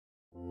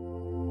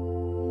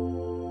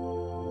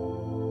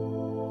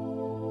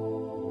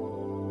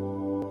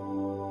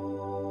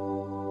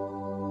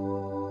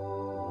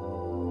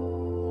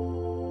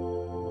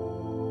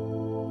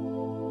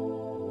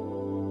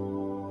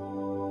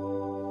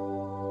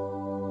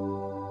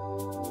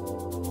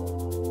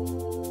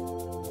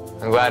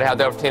I'm glad to have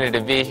the opportunity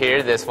to be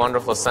here this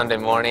wonderful Sunday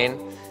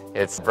morning.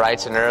 It's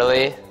bright and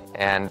early,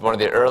 and one of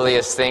the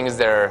earliest things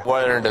that were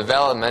under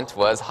development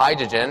was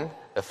hydrogen,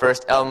 the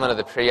first element of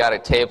the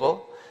periodic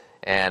table,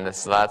 and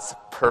so that's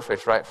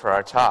perfect right for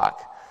our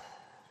talk.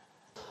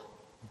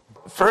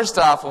 First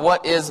off,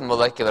 what is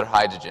molecular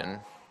hydrogen?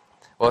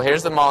 Well,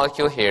 here's the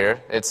molecule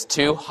here. It's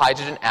two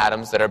hydrogen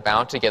atoms that are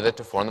bound together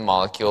to form the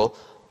molecule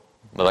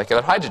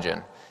molecular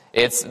hydrogen.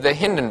 It's the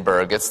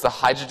Hindenburg, it's the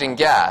hydrogen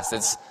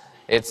gas.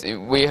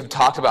 We have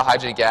talked about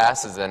hydrogen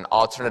gas as an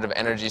alternative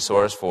energy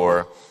source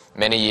for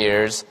many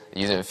years,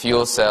 using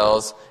fuel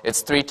cells.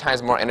 It's 3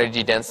 times more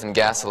energy dense than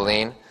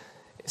gasoline.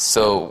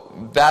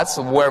 So that's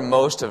where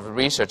most of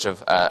research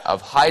of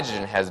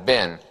hydrogen has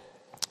been.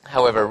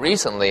 However,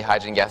 recently,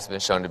 hydrogen gas has been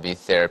shown to be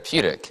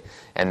therapeutic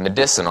and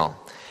medicinal.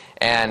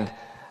 And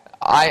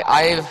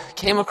I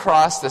came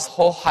across this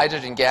whole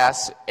hydrogen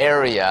gas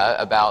area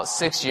about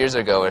 6 years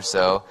ago or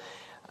so,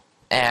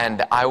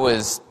 and I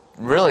was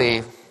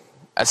really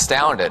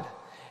astounded.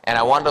 And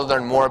I wanted to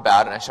learn more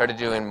about it, and I started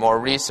doing more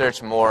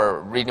research,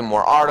 reading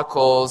more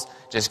articles,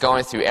 just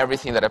going through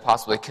everything that I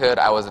possibly could.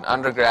 I was an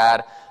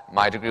undergrad.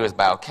 My degree was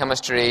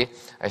biochemistry.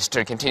 I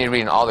continued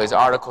reading all these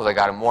articles. I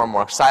got more and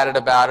more excited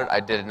about it. I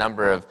did a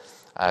number of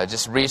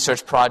just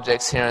research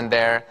projects here and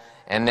there.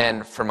 And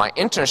then for my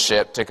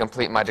internship to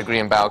complete my degree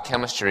in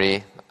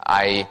biochemistry,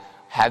 I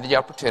had the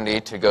opportunity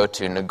to go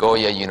to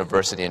Nagoya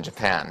University in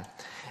Japan.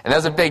 And that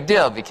was a big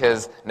deal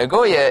because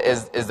Nagoya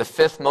is the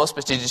 5th most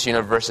prestigious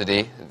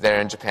university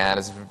there in Japan.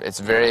 It's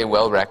very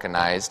well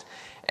recognized.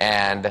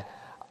 And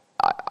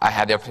I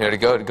had the opportunity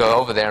to go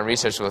over there and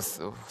research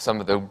with some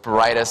of the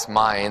brightest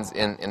minds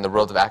in the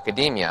world of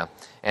academia.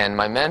 And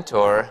my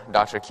mentor,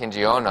 Dr.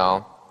 Kinji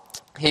Ono,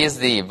 he is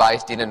the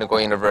vice dean of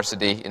Nagoya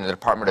University in the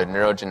Department of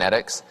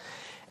Neurogenetics.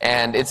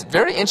 And it's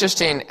very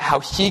interesting how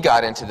he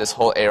got into this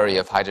whole area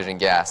of hydrogen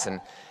gas.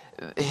 And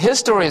his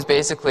story is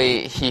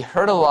basically, he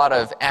heard a lot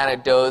of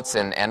anecdotes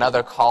and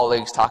other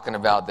colleagues talking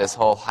about this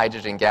whole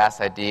hydrogen gas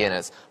idea and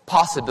its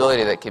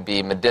possibility that it could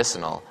be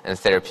medicinal and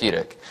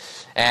therapeutic.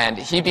 And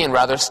he, being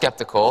rather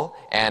skeptical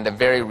and a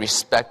very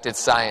respected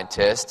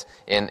scientist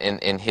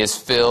in his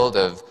field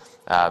of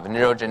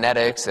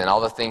neurogenetics and all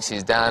the things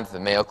he's done at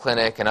the Mayo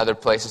Clinic and other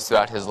places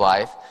throughout his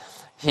life,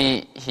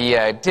 he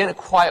didn't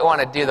quite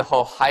want to do the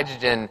whole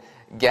hydrogen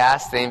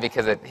gas thing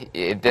because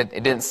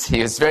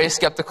he was very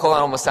skeptical and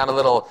almost sounded a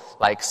little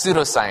like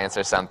pseudoscience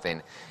or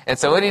something. And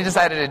so what he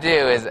decided to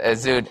do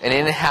is do an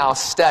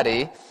in-house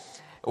study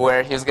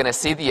where he was going to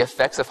see the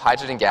effects of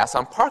hydrogen gas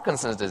on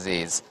Parkinson's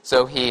disease.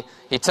 So he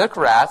took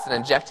rats and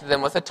injected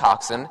them with a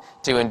toxin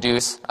to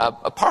induce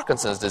a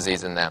Parkinson's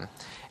disease in them.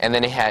 And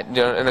then he had,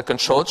 in a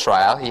controlled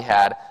trial, he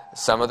had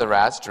some of the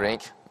rats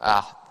drink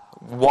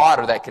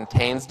water that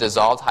contains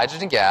dissolved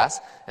hydrogen gas,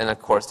 and of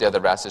course the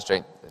other rats just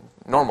drink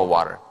normal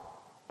water.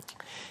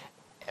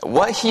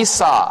 What he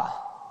saw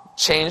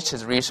changed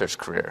his research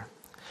career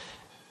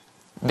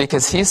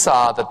because he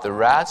saw that the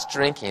rats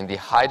drinking the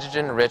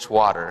hydrogen-rich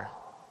water,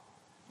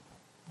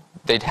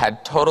 it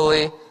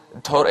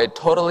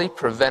totally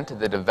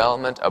prevented the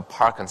development of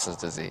Parkinson's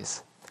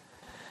disease.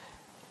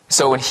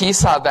 So when he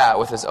saw that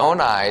with his own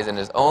eyes in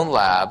his own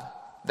lab,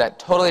 that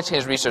totally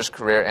changed research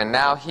career, and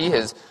now he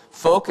is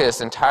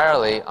focused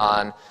entirely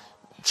on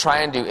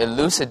trying to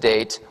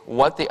elucidate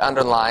what the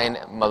underlying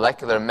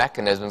molecular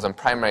mechanisms and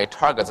primary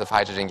targets of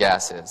hydrogen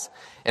gas is.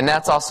 And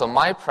that's also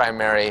my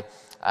primary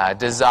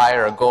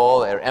desire or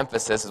goal or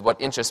emphasis, is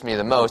what interests me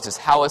the most, is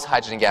how is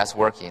hydrogen gas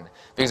working?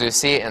 Because we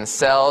see it in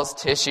cells,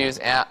 tissues,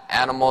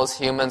 animals,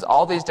 humans,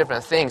 all these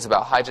different things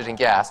about hydrogen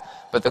gas,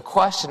 but the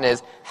question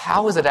is,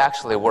 how is it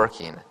actually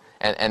working?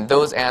 And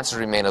those answers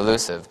remain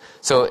elusive.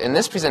 So in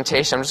this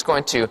presentation, I'm just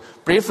going to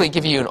briefly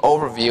give you an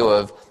overview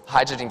of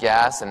hydrogen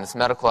gas and its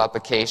medical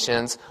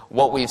applications,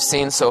 what we've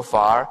seen so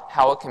far,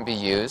 how it can be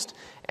used,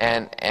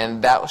 and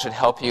that should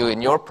help you in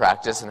your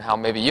practice and how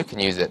maybe you can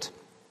use it.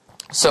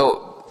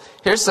 So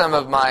here's some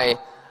of my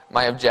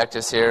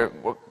objectives here.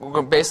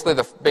 We're basically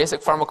the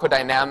basic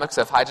pharmacodynamics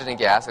of hydrogen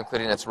gas,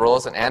 including its role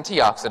as an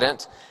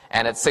antioxidant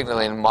and its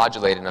signaling and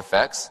modulating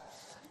effects,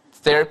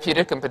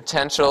 therapeutic and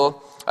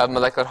potential of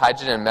molecular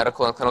hydrogen in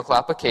medical and clinical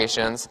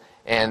applications,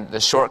 and the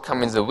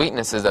shortcomings and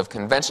weaknesses of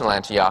conventional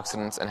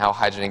antioxidants and how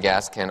hydrogen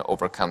gas can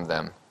overcome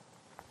them.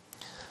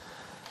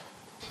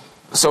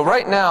 So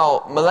right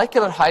now,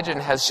 molecular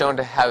hydrogen has shown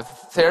to have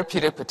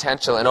therapeutic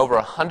potential in over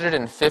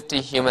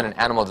 150 human and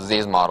animal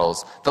disease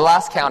models. The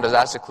last count is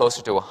actually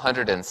closer to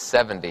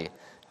 170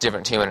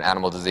 different human and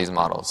animal disease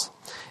models.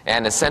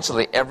 And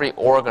essentially every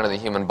organ of the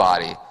human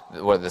body,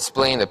 whether the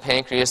spleen, the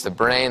pancreas, the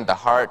brain, the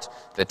heart,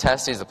 the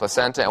testes, the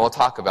placenta, and we'll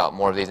talk about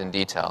more of these in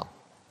detail.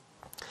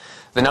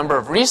 The number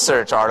of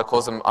research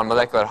articles on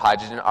molecular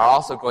hydrogen are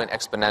also growing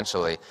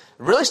exponentially. It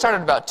really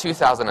started about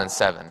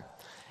 2007.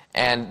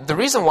 And the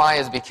reason why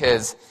is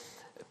because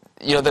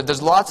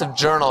there's lots of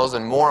journals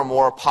and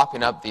more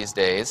popping up these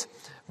days.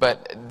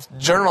 But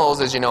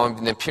journals, as you know,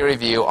 in the peer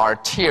review are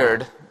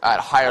tiered at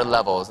higher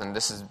levels, and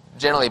this is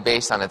generally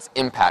based on its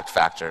impact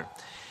factor.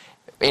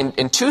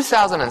 In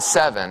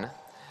 2007,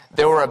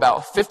 There were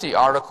about 50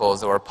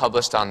 articles that were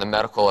published on the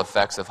medical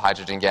effects of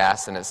hydrogen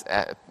gas and its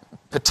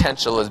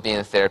potential as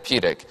being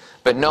therapeutic,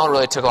 but no one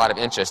really took a lot of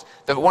interest.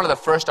 One of the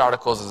first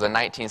articles was in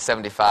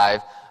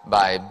 1975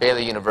 by Baylor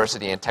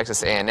University and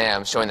Texas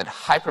A&M, showing that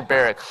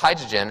hyperbaric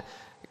hydrogen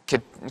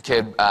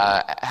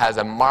has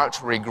a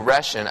marked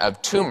regression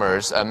of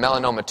tumors,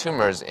 melanoma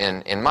tumors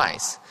in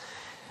mice.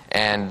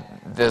 And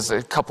there's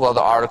a couple other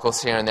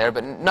articles here and there,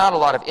 but not a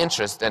lot of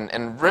interest.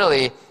 And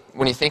really,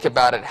 when you think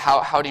about it,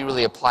 how do you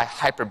really apply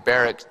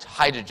hyperbaric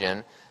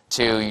hydrogen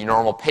to your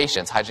normal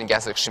patients? Hydrogen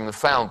gas is extremely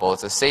flammable.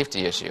 It's a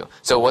safety issue.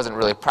 So it wasn't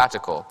really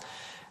practical.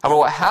 However,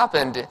 what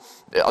happened,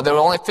 there were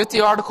only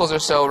 50 articles or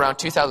so around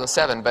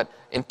 2007, but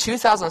in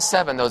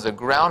 2007 there was a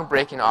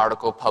groundbreaking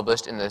article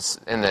published in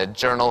the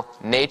journal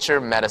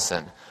Nature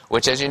Medicine,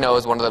 which, as you know,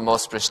 is one of the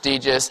most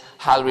prestigious,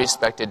 highly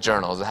respected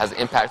journals. It has an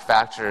impact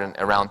factor in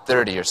around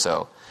 30 or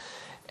so.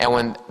 And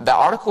when the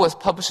article was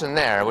published in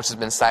there, which has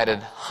been cited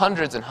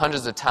hundreds and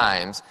hundreds of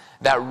times,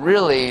 that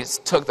really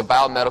took the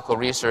biomedical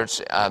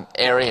research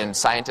area and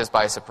scientists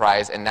by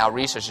surprise, and now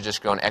research has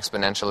just grown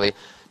exponentially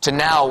to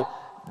now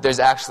there's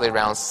actually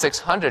around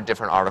 600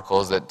 different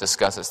articles that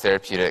discuss its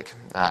therapeutic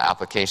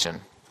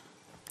application.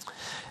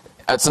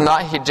 It's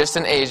not just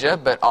in Asia,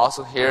 but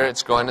also here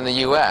it's growing in the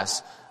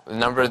U.S. A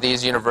number of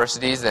these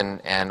universities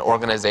and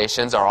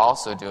organizations are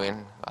also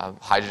doing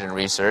hydrogen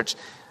research.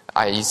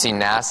 You see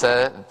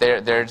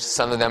NASA,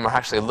 some of them are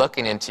actually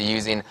looking into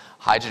using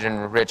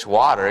hydrogen-rich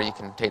water. You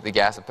can take the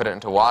gas and put it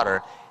into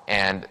water,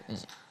 and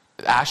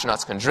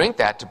astronauts can drink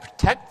that to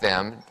protect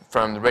them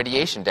from the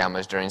radiation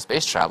damage during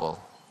space travel.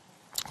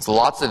 So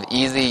lots of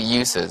easy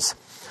uses.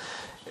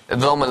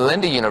 Loma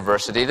Linda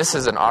University, this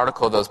is an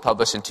article that was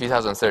published in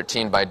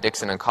 2013 by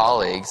Dixon and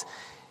colleagues.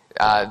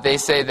 They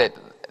say that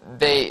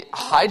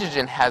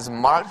hydrogen has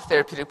marked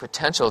therapeutic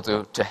potential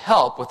to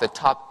help with the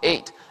top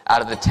 8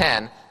 out of the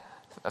 10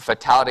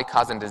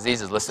 fatality-causing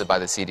diseases listed by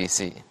the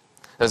CDC.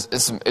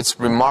 It's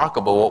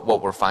remarkable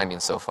what we're finding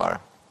so far.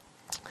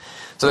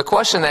 So the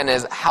question then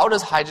is, how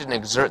does hydrogen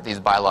exert these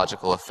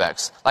biological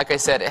effects? Like I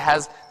said, it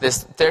has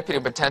this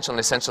therapeutic potential in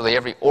essentially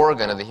every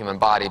organ of the human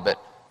body, but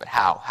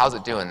how? How's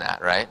it doing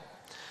that, right?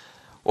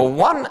 Well,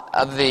 one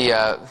of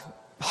the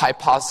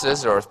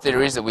hypotheses or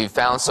theories that we've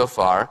found so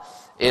far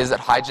is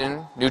that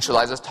hydrogen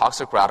neutralizes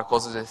toxic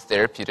radicals as a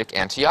therapeutic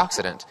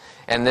antioxidant.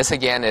 And this,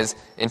 again, is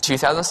in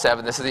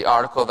 2007. This is the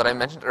article that I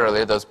mentioned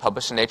earlier that was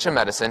published in Nature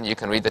Medicine. You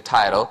can read the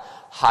title,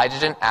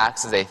 Hydrogen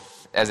Acts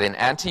as an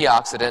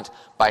Antioxidant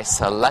by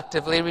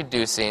Selectively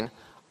Reducing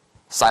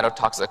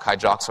Cytotoxic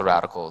Hydroxyl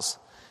Radicals.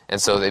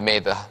 And so they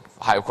made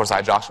of course,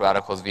 hydroxyl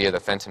radicals via the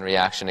Fenton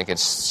reaction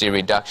against C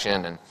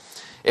reduction. And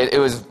it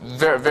was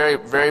very, very,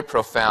 very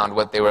profound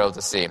what they were able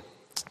to see.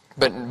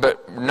 But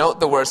note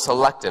the word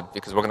selective,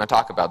 because we're going to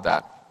talk about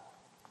that.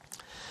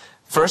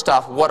 First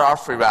off, what are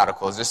free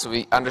radicals? Just so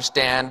we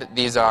understand,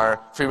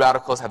 free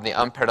radicals have the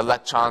unpaired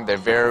electron. They're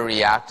very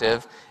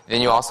reactive.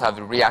 Then you also have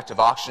the reactive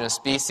oxygen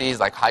species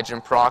like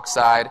hydrogen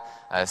peroxide,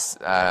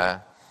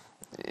 and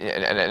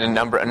a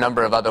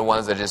number of other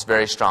ones that are just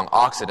very strong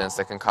oxidants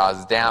that can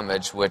cause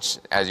damage, which,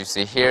 as you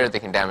see here, they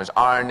can damage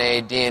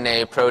RNA,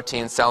 DNA,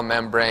 proteins, cell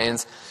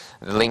membranes,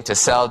 linked to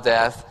cell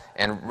death,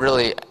 and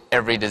really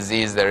every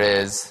disease there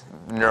is,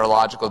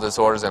 neurological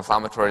disorders,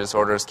 inflammatory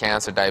disorders,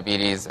 cancer,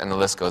 diabetes, and the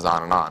list goes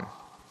on and on.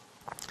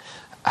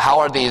 How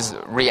are these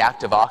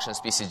reactive oxygen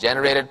species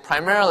generated?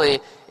 Primarily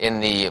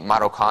in the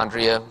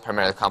mitochondria,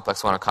 primarily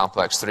complex 1 and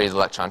complex 3, the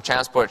electron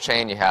transport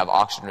chain. You have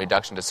oxygen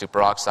reduction to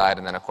superoxide,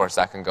 and then, of course,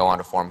 that can go on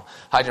to form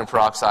hydrogen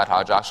peroxide,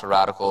 hydroxyl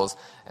radicals,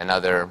 and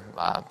other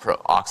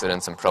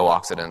oxidants and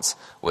pro-oxidants,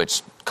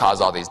 which cause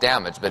all these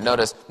damage. But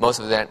notice, most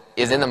of that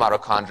is in the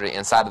mitochondria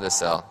inside of the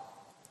cell.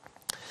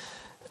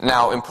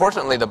 Now,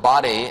 importantly, the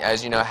body,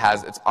 as you know,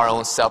 has our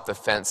own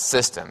self-defense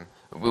system.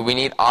 We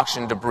need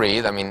oxygen to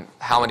breathe. I mean,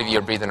 how many of you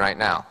are breathing right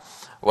now?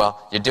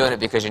 Well, you're doing it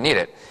because you need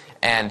it.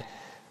 And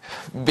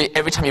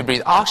every time you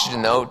breathe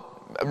oxygen, though,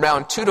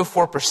 around 2 to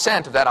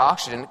 4% of that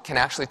oxygen can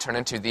actually turn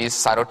into these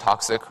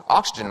cytotoxic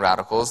oxygen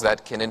radicals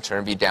that can in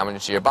turn be damaging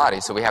to your body.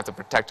 So we have to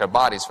protect our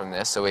bodies from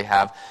this. So we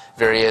have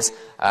various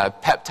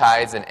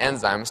peptides and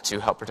enzymes to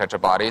help protect our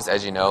bodies.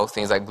 As you know,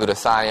 things like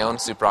glutathione,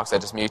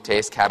 superoxide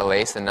dismutase,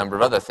 catalase, and a number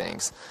of other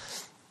things.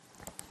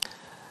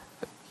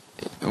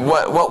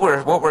 What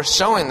we're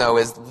showing, though,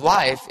 is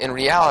life, in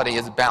reality,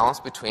 is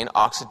balanced between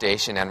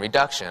oxidation and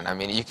reduction. I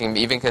mean, you can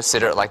even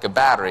consider it like a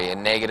battery, a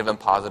negative and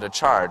positive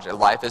charge.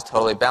 Life is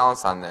totally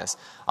balanced on this.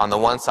 On the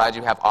one side,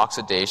 you have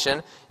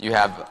oxidation. You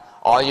have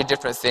all your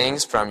different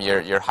things from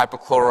your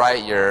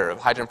hypochlorite, your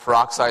hydrogen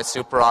peroxide,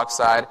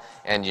 superoxide,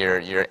 and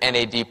your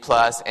NAD+,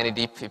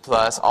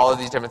 NADP+, all of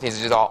these different things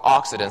are just all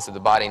oxidants that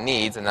the body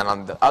needs. And then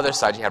on the other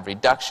side, you have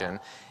reduction.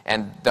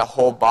 And the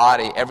whole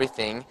body,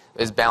 everything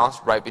is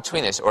balanced right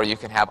between this. Or you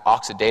can have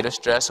oxidative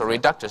stress or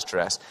reductive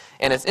stress.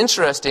 And it's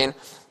interesting,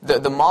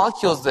 the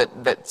molecules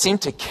that seem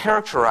to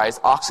characterize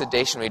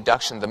oxidation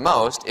reduction the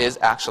most is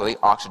actually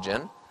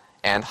oxygen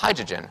and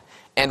hydrogen.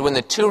 And when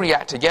the two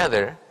react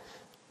together,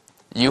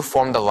 you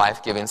form the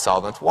life-giving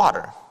solvent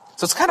water.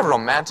 So it's kind of a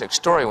romantic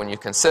story when you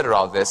consider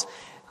all this,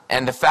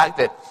 and the fact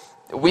that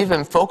we've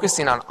been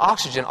focusing on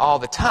oxygen all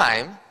the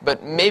time,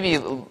 but maybe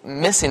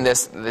missing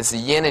this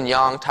yin and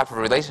yang type of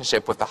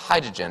relationship with the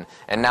hydrogen.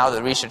 And now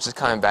the research is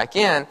coming back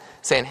in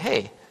saying,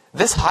 hey,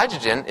 this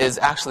hydrogen is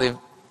actually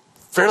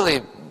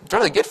fairly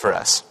good for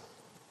us.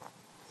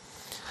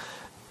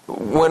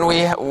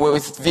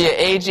 Via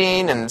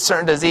aging and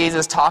certain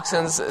diseases,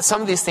 toxins,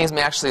 some of these things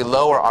may actually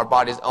lower our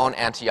body's own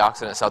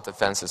antioxidant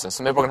self-defense system.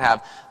 So maybe we're going to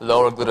have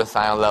lower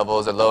glutathione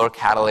levels or lower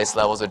catalase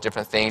levels or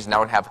different things. Now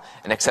we're going to have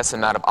an excessive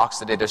amount of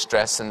oxidative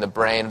stress in the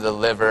brain, the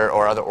liver,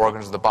 or other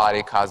organs of the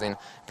body causing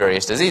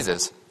various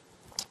diseases.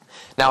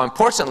 Now,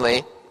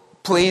 importantly,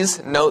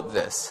 please note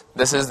this.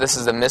 This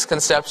is a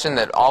misconception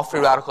that all free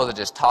radicals are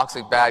just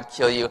toxic, bad,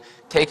 kill you.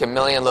 Take 1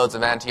 million loads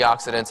of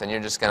antioxidants and you're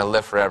just going to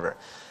live forever.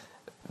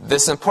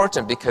 This is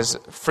important because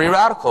free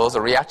radicals,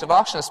 or reactive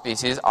oxygen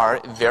species, are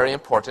very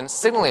important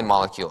signaling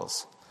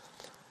molecules.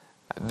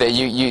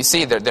 You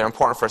see they're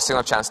important for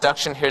signal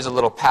transduction. Here's a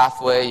little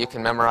pathway you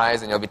can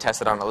memorize, and you'll be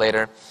tested on it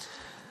later.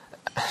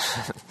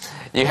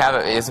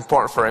 It's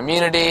important for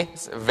immunity,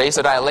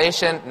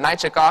 vasodilation,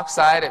 nitric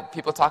oxide.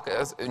 People talk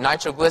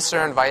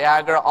nitroglycerin,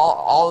 Viagra.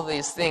 All of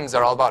these things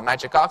are all about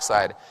nitric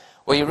oxide.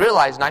 Well, you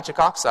realize nitric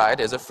oxide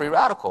is a free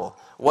radical.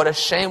 What a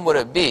shame would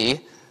it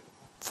be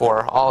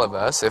for all of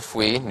us if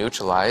we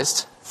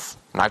neutralized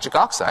nitric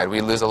oxide.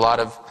 We lose a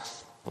lot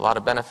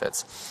of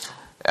benefits.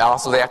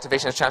 Also, the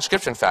activation of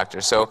transcription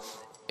factors. So,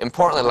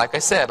 importantly, like I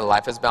said,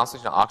 life is balanced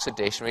between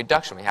oxidation and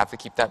reduction. We have to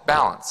keep that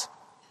balance.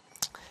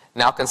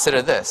 Now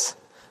consider this.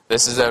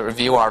 This is a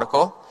review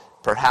article.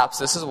 Perhaps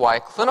this is why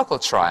clinical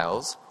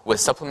trials with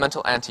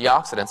supplemental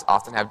antioxidants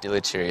often have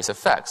deleterious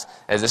effects.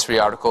 As this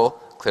review article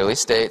clearly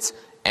states,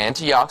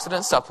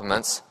 antioxidant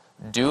supplements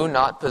do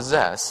not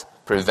possess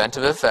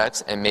preventive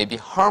effects and may be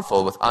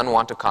harmful with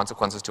unwanted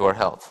consequences to our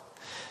health.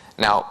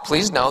 Now,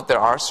 please note there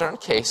are certain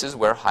cases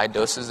where high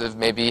doses of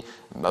maybe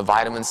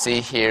vitamin C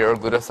here or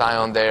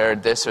glutathione there,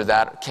 this or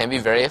that, can be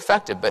very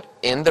effective, but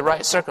in the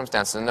right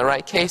circumstances, in the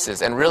right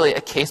cases, and really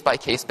a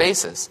case-by-case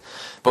basis.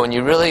 But when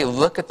you really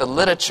look at the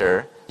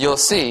literature, you'll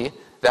see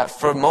that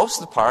for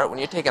most of the part, when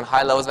you're taking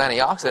high levels of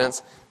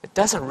antioxidants, it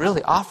doesn't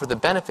really offer the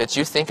benefits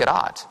you think it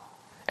ought.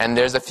 And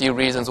there's a few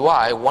reasons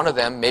why. One of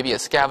them, maybe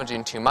it's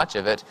scavenging too much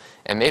of it,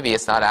 and maybe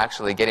it's not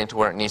actually getting to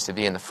where it needs to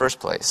be in the first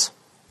place.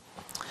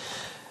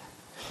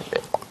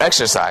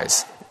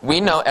 Exercise. We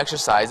know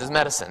exercise is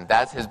medicine.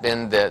 That has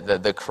been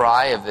the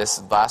cry of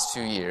this last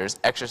few years.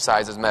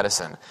 Exercise is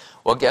medicine.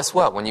 Well, guess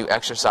what? When you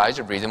exercise,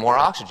 you're breathing more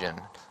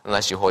oxygen.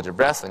 Unless you hold your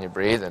breath when you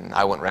breathe, and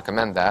I wouldn't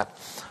recommend that.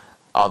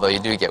 Although you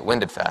do get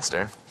winded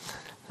faster.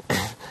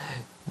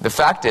 The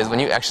fact is, when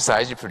you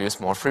exercise, you produce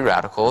more free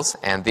radicals,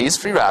 and these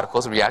free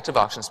radicals, reactive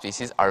oxygen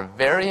species, are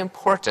very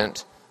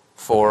important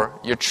for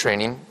your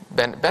training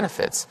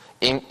benefits.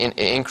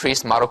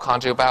 Increased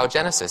mitochondrial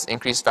biogenesis,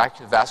 increased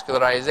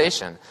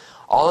vascularization.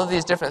 All of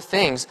these different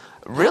things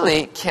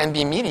really can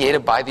be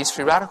mediated by these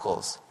free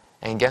radicals.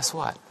 And guess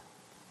what?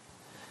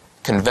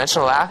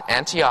 Conventional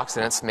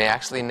antioxidants may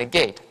actually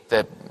negate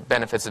the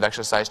benefits of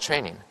exercise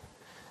training.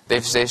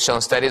 They've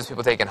shown studies of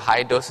people taking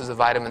high doses of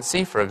vitamin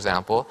C, for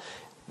example,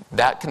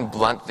 that can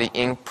blunt the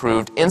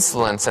improved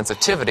insulin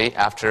sensitivity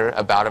after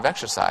a bout of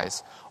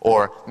exercise.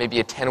 Or maybe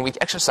a 10-week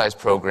exercise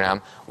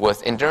program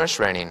with endurance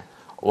training.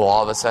 Well,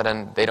 all of a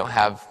sudden, they don't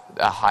have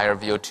a higher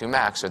VO2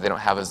 max, or they don't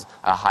have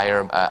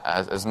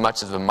as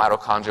much of the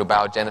mitochondrial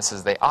biogenesis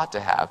as they ought to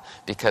have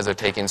because they're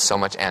taking so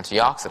much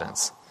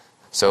antioxidants.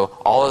 So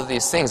all of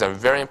these things are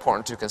very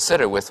important to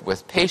consider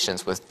with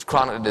patients with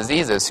chronic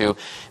diseases who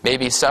may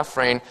be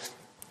suffering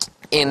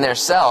in their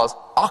cells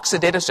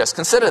oxidative stress.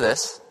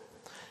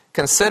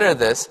 Consider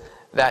this,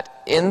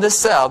 that in the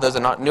cell, there's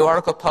a new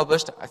article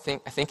published, I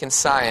think in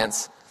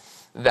Science,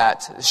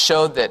 that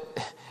showed that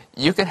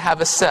you can have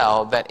a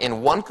cell that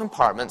in one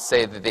compartment,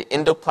 say the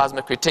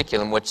endoplasmic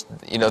reticulum, which,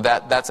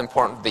 that's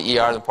important, the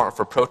ER is important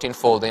for protein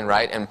folding,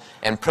 right?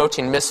 And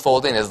protein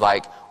misfolding is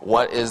like,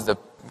 what is the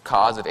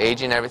cause of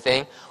aging and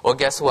everything? Well,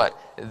 guess what?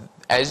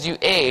 As you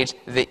age,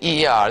 the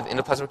ER, the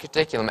endoplasmic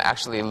reticulum,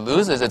 actually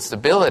loses its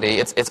ability,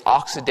 its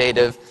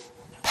oxidative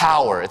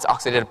power, its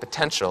oxidative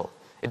potential.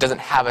 It doesn't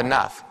have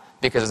enough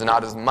because there's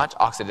not as much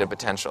oxidative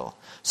potential.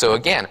 So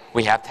again,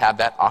 we have to have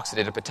that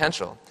oxidative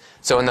potential.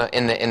 So in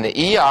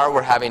the ER,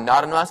 we're having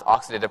not enough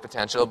oxidative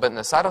potential, but in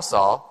the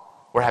cytosol,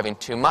 we're having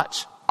too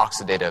much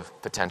oxidative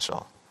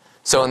potential.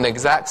 So in the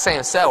exact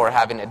same cell, we're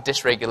having a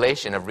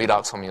dysregulation of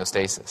redox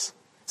homeostasis.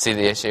 See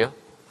the issue?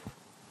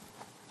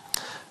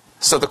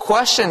 So the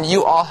question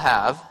you all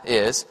have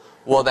is,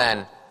 well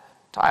then,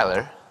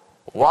 Tyler,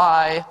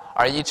 why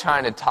are you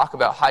trying to talk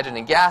about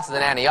hydrogen gas as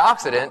an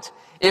antioxidant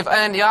if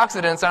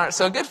antioxidants aren't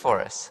so good for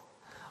us?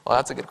 Well,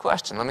 that's a good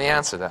question. Let me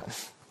answer that.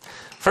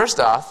 First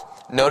off,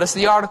 notice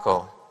the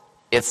article.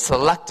 It's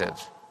selective.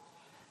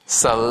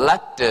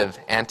 Selective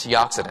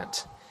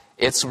antioxidant.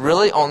 It's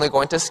really only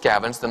going to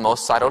scavenge the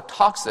most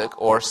cytotoxic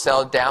or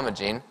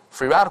cell-damaging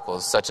free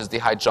radicals, such as the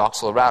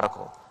hydroxyl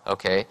radical.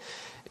 Okay?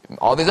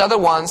 All these other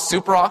ones,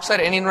 superoxide,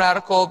 anion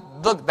radical,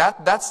 look,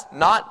 that's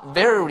not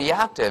very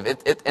reactive.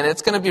 And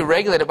it's going to be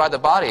regulated by the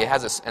body. It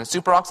has and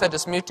superoxide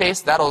just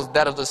mutates.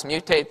 That'll just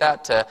mutate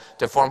that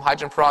to form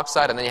hydrogen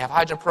peroxide, and then you have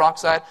hydrogen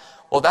peroxide.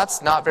 Well,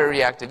 that's not very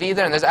reactive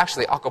either, and there's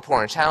actually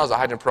aquaporin channels that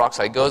hydrogen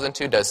peroxide goes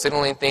into, does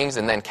signaling things,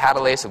 and then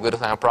catalase of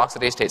glutathione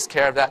peroxidase takes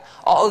care of that.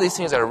 All of these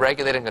things are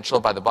regulated and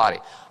controlled by the body.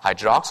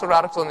 Hydroxyl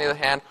radicals, on the other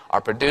hand, are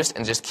produced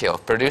and just kill.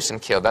 Produce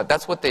and kill.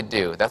 That's what they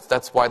do.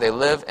 That's why they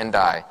live and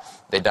die.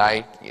 They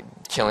die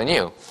killing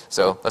you.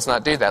 So let's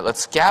not do that.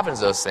 Let's scavenge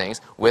those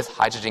things with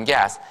hydrogen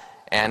gas.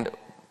 And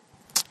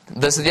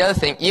this is the other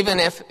thing.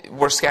 Even if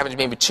we're scavenging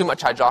maybe too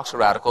much hydroxyl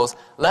radicals,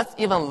 let's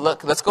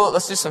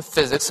do some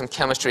physics, some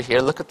chemistry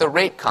here. Look at the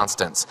rate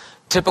constants.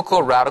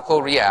 Typical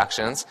radical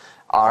reactions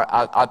are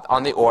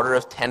on the order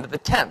of 10 to the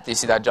 10th. You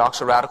see the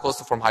hydroxyl radicals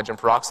to form hydrogen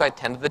peroxide,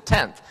 10 to the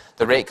 10th.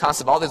 The rate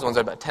constant of all these ones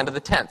are about 10 to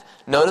the 10th.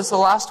 Notice the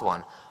last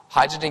one.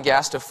 Hydrogen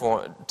gas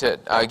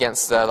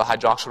against the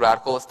hydroxyl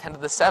radical is 10 to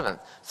the 7th,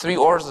 3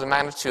 orders of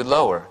magnitude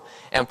lower.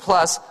 And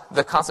plus,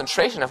 the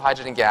concentration of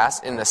hydrogen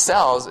gas in the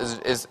cells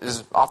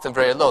is often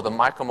very low, the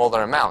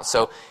micromolar amount.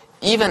 So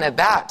even at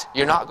that,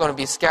 you're not going to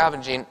be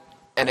scavenging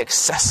an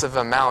excessive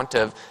amount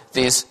of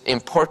these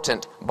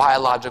important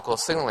biological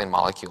signaling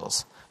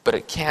molecules. But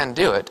it can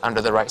do it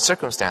under the right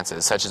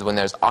circumstances, such as when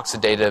there's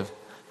oxidative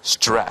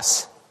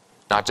stress.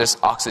 Not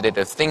just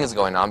oxidative things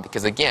going on,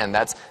 because again,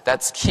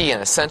 that's key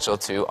and essential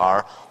to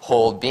our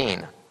whole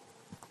being.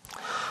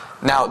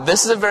 Now,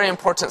 this is a very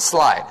important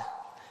slide.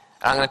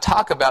 And I'm going to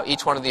talk about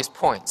each one of these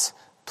points.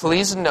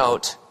 Please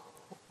note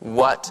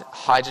what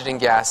hydrogen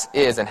gas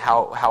is and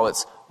how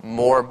it's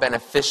more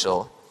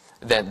beneficial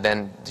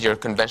than your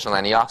conventional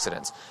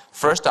antioxidants.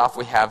 First off,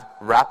 we have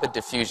rapid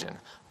diffusion.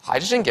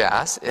 Hydrogen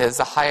gas is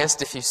the highest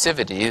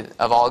diffusivity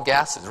of all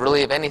gases,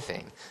 really of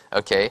anything.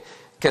 Okay?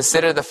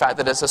 Consider the fact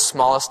that it's the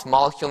smallest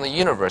molecule in the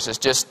universe. It's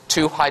just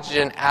 2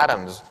 hydrogen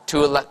atoms,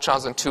 2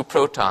 electrons and 2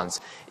 protons.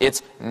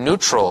 It's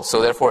neutral,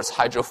 so therefore it's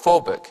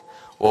hydrophobic.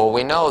 Well,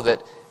 we know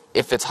that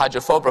if it's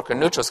hydrophobic or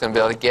neutral, it's going to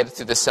be able to get it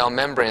through the cell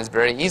membranes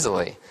very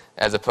easily,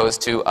 as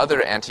opposed to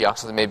other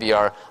antioxidants that maybe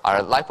are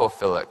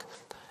lipophilic.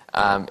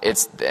 And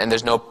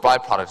there's no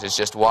byproduct, it's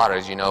just water.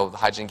 As you know, the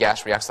hydrogen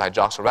gas reacts to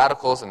hydroxyl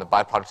radicals, and the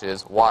byproduct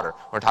is water.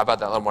 We're going to talk about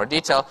that in a little more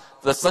detail.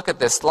 Let's look at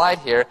this slide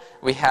here.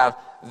 We have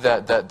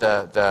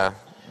the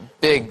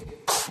big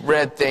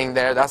red thing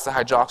there, that's the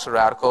hydroxyl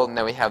radical, and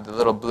then we have the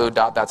little blue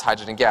dot, that's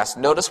hydrogen gas.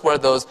 Notice where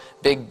those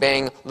big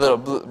bang little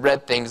blue,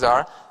 red things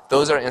are.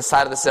 Those are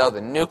inside of the cell,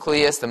 the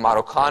nucleus, the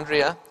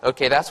mitochondria.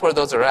 Okay, that's where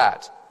those are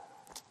at.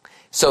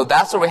 So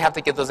that's where we have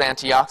to get those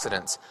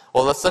antioxidants.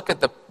 Well, let's look at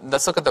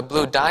the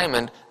blue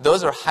diamond.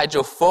 Those are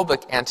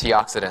hydrophobic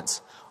antioxidants.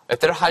 If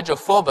they're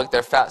hydrophobic,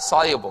 they're fat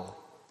soluble.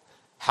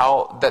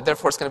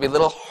 Therefore, it's going to be a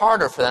little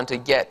harder for them to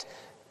get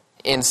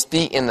in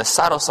the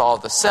cytosol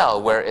of the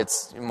cell, where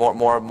it's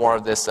more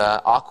of this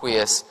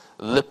aqueous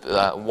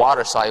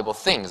water-soluble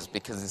things,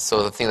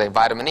 so the things like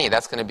vitamin E,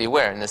 that's going to be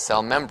where? In the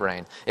cell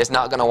membrane. It's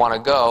not going to want to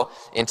go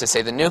into,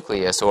 say, the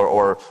nucleus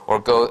or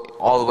go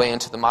all the way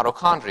into the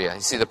mitochondria.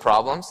 You see the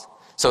problems?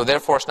 So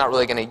therefore, it's not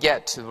really going to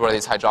get to where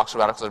these hydroxyl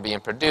radicals are being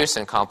produced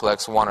in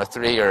complex 1 or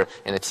 3 or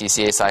in the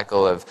TCA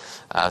cycle of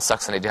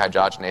succinate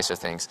dehydrogenase or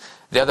things.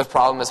 The other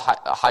problem is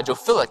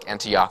hydrophilic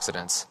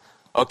antioxidants.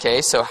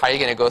 Okay, so how are you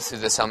going to go through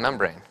the cell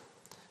membrane?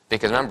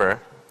 Because remember,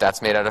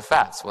 that's made out of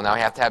fats. Well, now we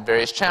have to have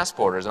various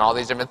transporters and all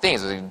these different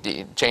things.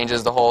 It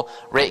changes the whole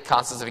rate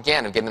constants of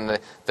getting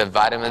the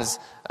vitamins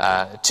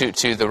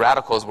to the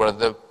radicals where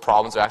the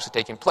problems are actually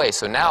taking place.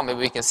 So now maybe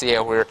we can see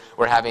how we're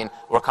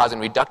causing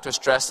reductive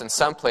stress in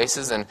some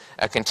places and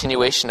a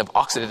continuation of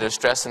oxidative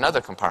stress in other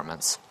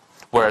compartments.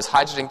 Whereas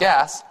hydrogen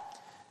gas,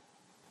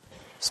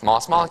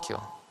 smallest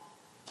molecule.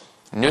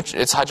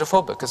 It's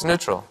hydrophobic, it's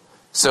neutral.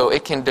 So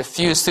it can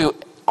diffuse through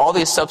all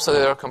these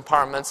subcellular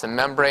compartments and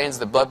membranes,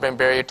 the blood-brain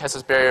barrier,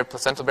 testis barrier,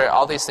 placental barrier,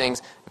 all these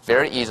things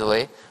very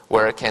easily,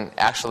 where it can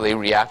actually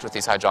react with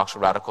these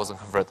hydroxyl radicals and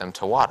convert them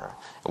to water,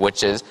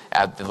 which is,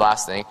 the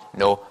last thing,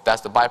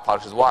 that's the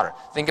byproduct is water.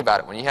 Think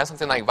about it. When you have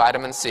something like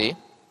vitamin C,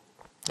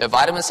 if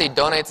vitamin C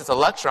donates its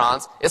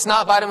electrons, it's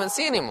not vitamin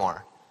C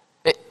anymore.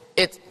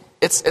 It's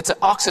an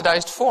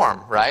oxidized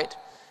form, right?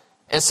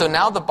 And so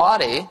now the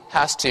body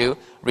has to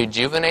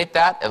rejuvenate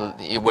that,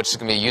 which is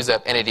going to use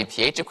up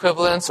NADPH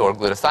equivalents or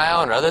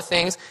glutathione or other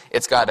things.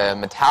 It's got to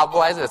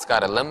metabolize it. It's got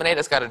to eliminate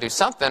it. It's got to do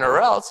something, or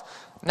else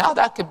now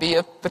that could be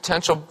a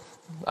potential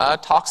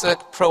toxic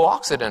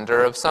pro-oxidant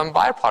or of some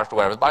byproduct or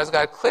whatever. The body's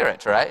got to clear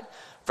it, right?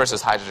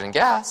 Versus hydrogen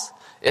gas,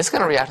 it's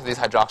going to react to these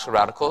hydroxyl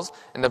radicals,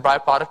 and the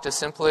byproduct is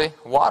simply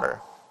water.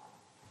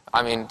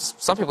 I mean,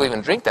 some people even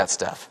drink that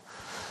stuff.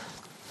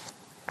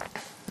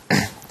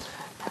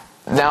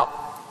 Now,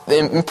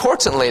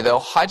 importantly, though,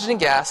 hydrogen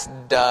gas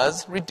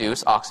does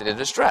reduce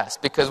oxidative stress,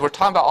 because we're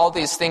talking about all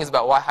these things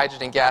about why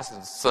hydrogen gas is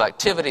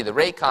selectivity, the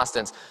rate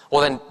constants.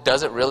 Well, then,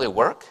 does it really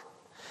work?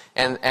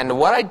 And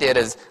what I did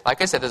is,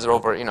 like I said, there's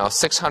over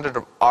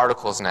 600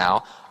 articles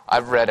now.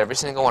 I've read every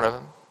single one of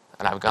them.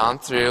 and I've gone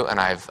through and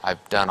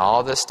I've done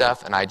all this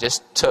stuff, and I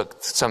just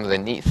took some of the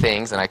neat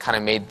things and I kind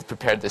of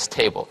prepared this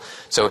table.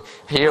 So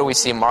here we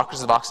see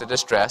markers of oxidative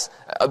stress.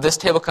 This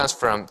table comes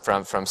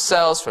from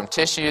cells, from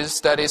tissues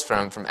studies,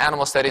 from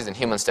animal studies, and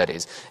human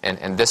studies.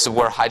 And this is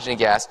where hydrogen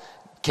gas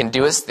can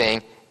do its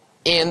thing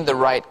in the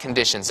right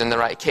conditions, in the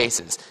right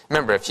cases.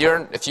 Remember, if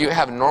you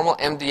have normal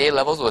MDA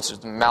levels, which is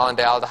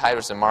malondialdehyde,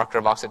 which is a marker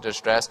of oxidative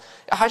stress,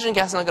 hydrogen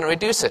gas is not going to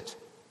reduce it.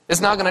 It's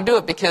not going to do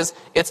it because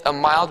it's a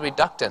mild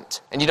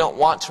reductant, and you don't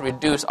want to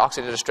reduce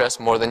oxidative stress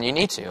more than you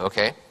need to,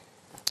 okay?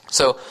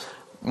 So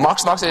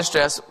markers of oxidative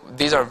stress,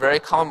 these are very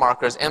common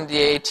markers.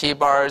 MDA,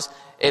 T-bars,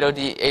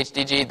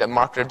 8-OD-HDG, the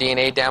marker of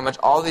DNA damage,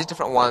 all these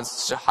different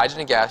ones,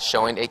 hydrogen gas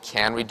showing it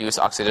can reduce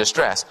oxidative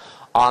stress.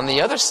 On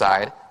the other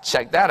side,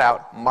 check that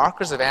out,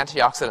 markers of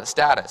antioxidant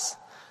status.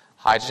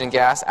 Hydrogen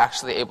gas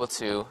actually able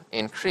to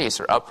increase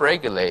or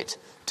upregulate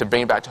to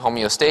bring back to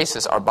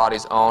homeostasis our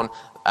body's own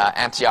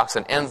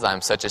antioxidant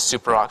enzymes such as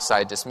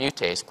superoxide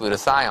dismutase,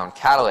 glutathione,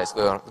 catalase,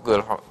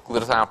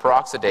 glutathione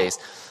peroxidase,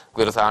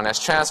 glutathione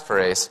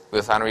S-transferase,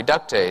 glutathione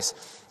reductase.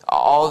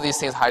 All of these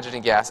things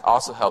hydrogen gas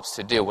also helps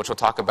to do, which we'll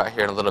talk about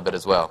here in a little bit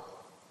as well.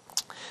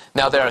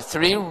 Now there are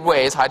three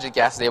ways hydrogen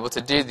gas is able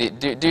to do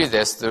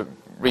this to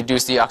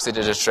reduce the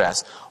oxidative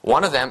stress.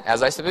 One of them,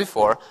 as I said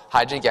before,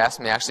 hydrogen gas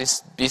may actually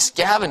be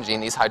scavenging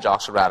these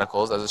hydroxyl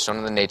radicals, as is shown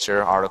in the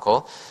Nature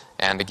article,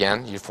 and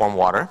again, you form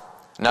water.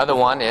 Another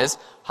one is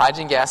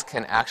hydrogen gas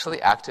can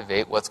actually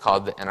activate what's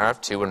called the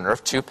NRF2 or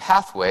NRF2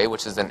 pathway,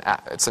 which is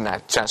it's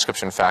a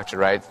transcription factor,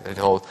 right? The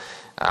whole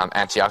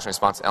antioxidant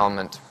response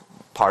element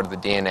part of the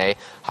DNA.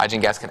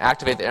 Hydrogen gas can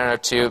activate the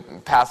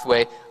NRF2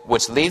 pathway,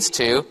 which leads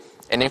to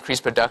an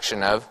increased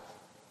production of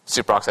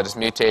superoxide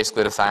dismutase,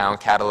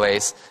 glutathione,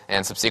 catalase,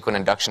 and subsequent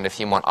induction of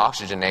heme-1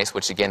 oxygenase,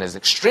 which again is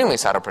extremely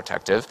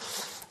cytoprotective.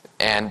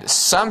 And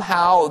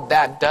somehow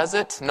that does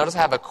it. Notice I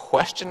have a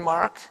question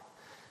mark.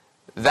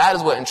 That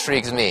is what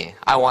intrigues me.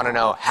 I want to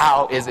know,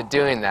 how is it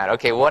doing that?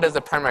 Okay, what is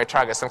the primary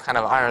target? Some kind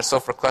of iron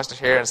sulfur cluster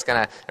here, and it's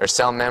going to, or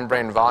cell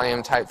membrane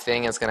volume type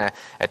thing, it's going to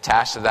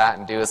attach to that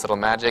and do this little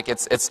magic.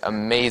 It's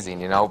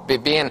amazing, you know.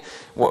 I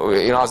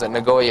was at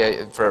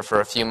Nagoya for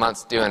a few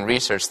months doing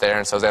research there,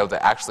 and so I was able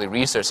to actually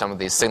research some of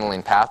these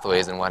signaling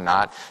pathways and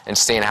whatnot, and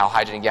seeing how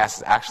hydrogen gas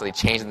is actually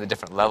changing the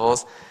different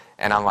levels.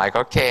 And I'm like,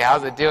 okay,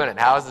 how's it doing it?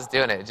 How is this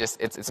doing it?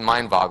 It's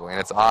mind-boggling.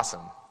 It's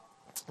awesome.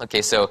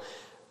 Okay, so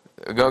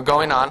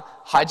going on,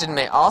 hydrogen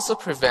may also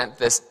prevent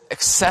this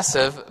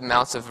excessive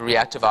amounts of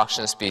reactive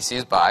oxygen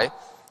species by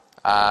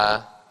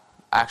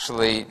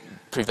actually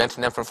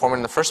preventing them from forming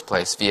in the first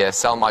place via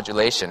cell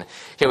modulation.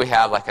 Here we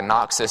have like a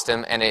NOx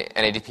system,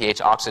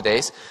 NADPH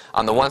oxidase.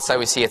 On the one side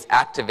we see it's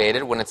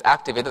activated. When it's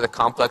activated, the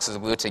complex is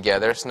glued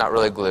together. It's not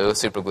really glue,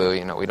 super glue,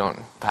 you know, we don't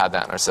have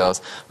that in our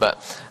cells.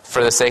 But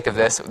for the sake of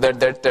this,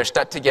 they're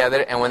stuck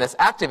together, and when it's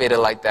activated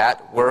like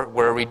that,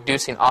 we're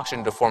reducing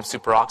oxygen to form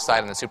superoxide,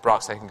 and the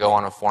superoxide can go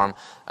on and form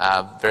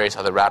various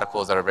other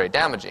radicals that are very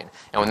damaging.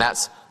 And when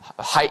that's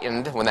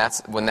heightened, when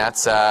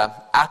that's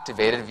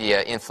activated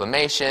via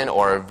inflammation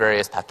or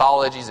various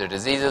pathologies or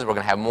diseases, we're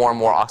going to have more and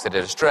more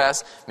oxidative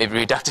stress, maybe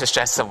reductive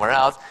stress somewhere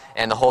else,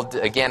 and the whole,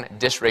 again,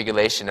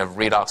 dysregulation of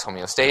redox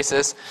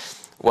homeostasis.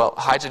 Well,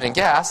 hydrogen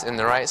gas, in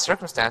the right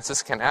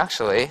circumstances, can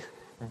actually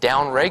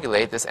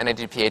downregulate this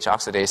NADPH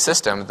oxidase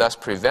system, thus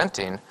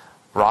preventing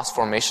ROS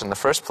formation in the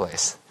first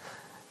place.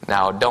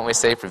 Now, don't we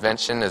say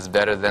prevention is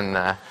better than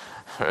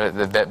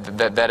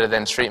better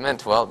than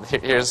treatment? Well,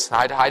 here's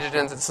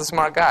hydrogen. It's a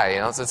smart guy. You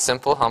know, it's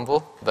simple,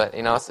 humble, but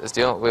you know, it's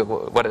doing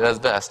what it does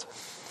best.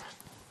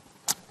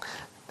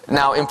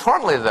 Now,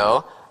 importantly,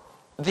 though,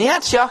 the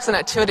antioxidant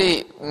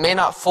activity may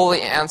not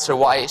fully answer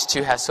why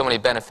H2 has so many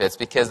benefits,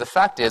 because the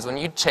fact is, when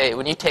you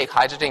take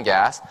hydrogen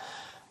gas,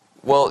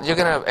 well, you're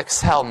going to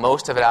exhale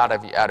most of it out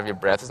of your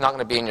breath. It's not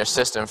going to be in your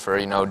system for,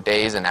 you know,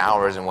 days and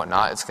hours and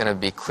whatnot. It's going to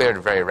be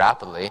cleared very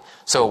rapidly.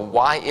 So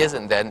why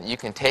isn't then you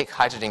can take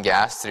hydrogen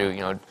gas through, you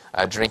know,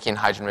 drinking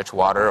hydrogen-rich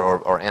water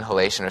or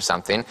inhalation or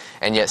something,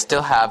 and yet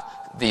still have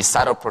these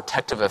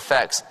cytoprotective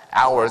effects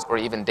hours or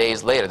even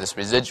days later, this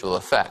residual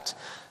effect?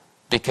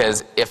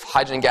 Because if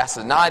hydrogen gas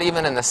is not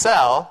even in the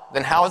cell,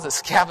 then how is it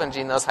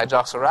scavenging those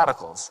hydroxyl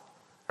radicals,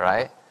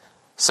 right?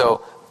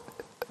 So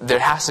there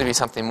has to be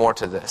something more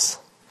to this.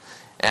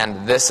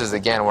 And this is,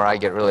 again, where I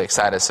get really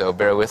excited, so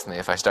bear with me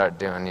if I start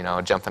doing, you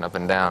know, jumping up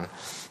and down.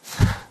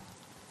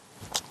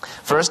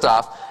 First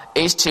off,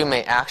 H2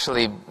 may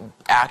actually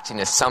acting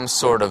as some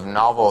sort of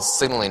novel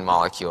signaling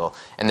molecule.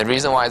 And the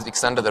reason why is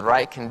because under the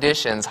right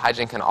conditions,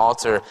 hydrogen can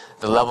alter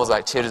the levels of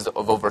activities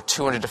of over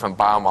 200 different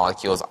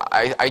biomolecules.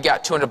 I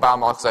got 200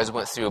 biomolecules. I just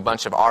went through a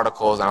bunch of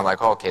articles, and I'm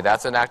like, oh, okay,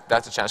 that's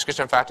a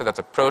transcription factor, that's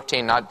a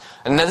protein,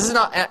 and this is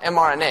not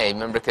mRNA,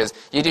 remember, because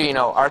you do, you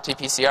know,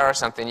 RT-PCR or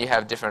something, you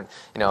have different,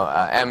 you know,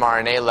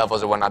 mRNA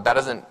levels or whatnot. That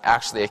doesn't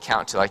actually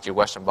account to like your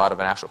Western blot of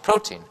an actual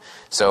protein.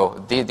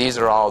 So these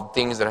are all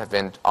things that have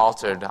been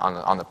altered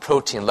on the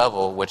protein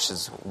level, which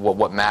is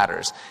what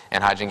matters.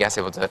 And hydrogen gas is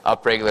able to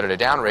upregulate or to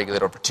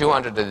downregulate over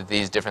 200 of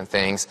these different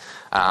things.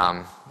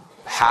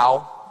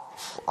 How?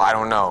 I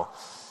don't know.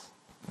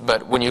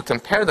 But when you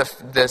compare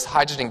this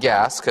hydrogen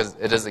gas, because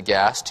it is a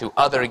gas, to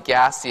other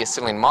gaseous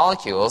acetylene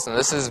molecules, and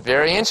this is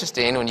very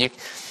interesting.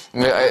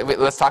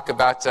 Let's talk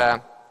about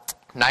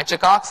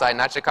nitric oxide.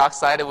 Nitric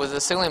oxide, it was a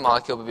acetylene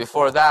molecule, but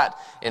before that,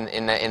 in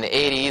the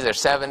 80s or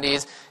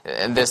 70s,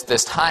 and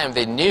this time,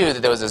 they knew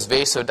that there was this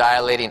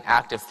vasodilating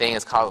active thing.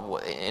 It's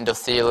called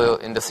endothelial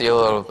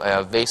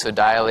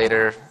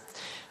vasodilator,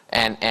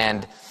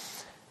 and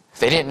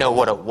they didn't know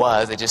what it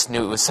was. They just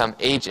knew it was some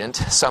agent.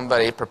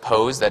 Somebody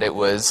proposed that it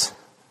was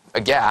a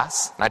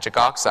gas, nitric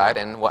oxide,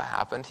 and what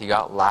happened? He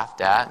got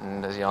laughed at,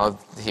 and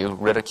he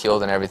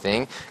ridiculed and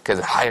everything, because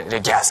the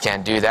gas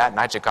can't do that.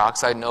 Nitric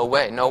oxide, no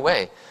way, no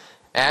way.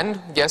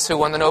 And guess who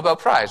won the Nobel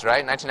Prize,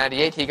 right? In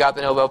 1998, he got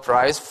the Nobel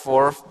Prize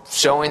for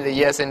showing that,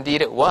 yes,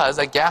 indeed, it was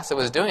a gas that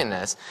was doing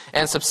this.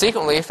 And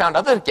subsequently, he found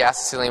other gas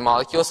acetylene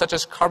molecules, such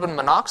as carbon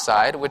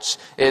monoxide, which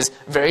is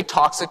very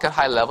toxic at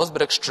high levels,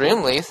 but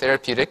extremely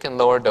therapeutic in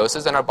lower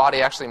doses. And our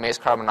body actually makes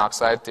carbon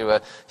monoxide through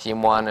a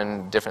heme-1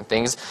 and different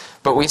things.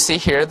 But we see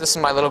here, this is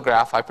my little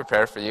graph I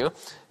prepared for you.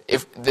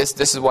 This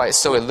is why it's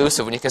so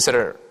elusive when you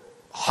consider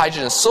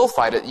hydrogen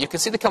sulfide. You can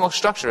see the chemical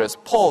structure. It's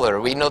polar.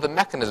 We know the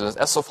mechanisms,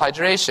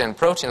 S-sulfhydration,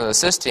 protein,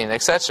 cysteine,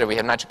 etc. We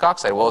have nitric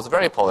oxide. Well, it's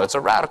very polar. It's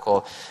a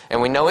radical.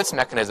 And we know its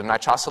mechanism,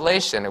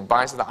 nitrosylation. It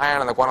binds to the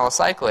iron on the guanylyl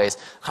cyclase.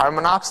 Carbon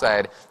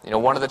monoxide,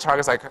 one of the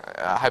targets like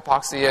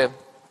hypoxia,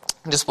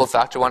 disciple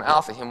factor 1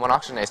 alpha, heme 1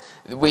 oxygenase.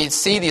 We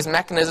see these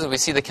mechanisms, we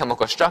see the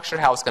chemical structure,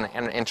 how it's going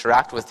to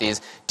interact with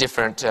these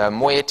different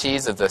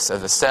moieties of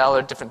the cell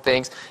or different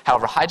things.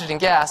 However, hydrogen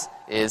gas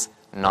is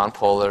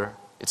nonpolar.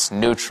 It's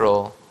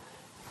neutral.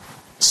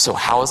 So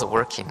how is it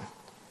working?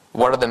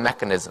 What are the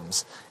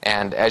mechanisms?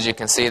 And as you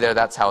can see there,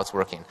 that's how it's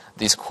working.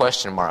 These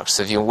question marks.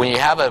 So when you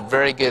have a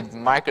very good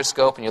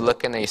microscope and you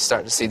look in there, you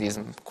start to see these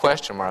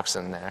question marks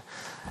in there.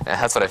 And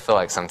that's what I feel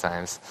like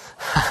sometimes.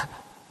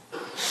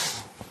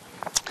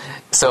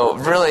 So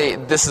really,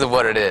 this is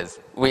what it is.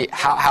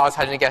 How is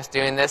hydrogen gas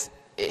doing this?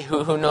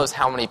 Who knows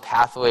how many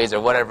pathways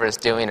or whatever it's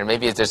doing, or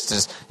maybe it's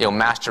just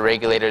master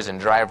regulators and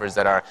drivers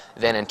that are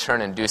then in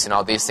turn inducing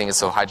all these things.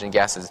 So hydrogen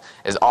gas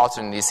is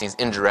altering these things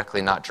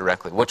indirectly, not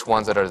directly. Which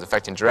ones that are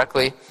affecting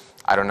directly?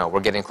 I don't know. We're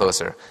getting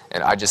closer.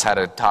 And I just had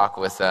a talk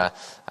with a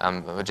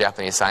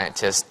Japanese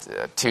scientist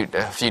a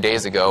few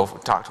days ago. We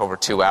talked over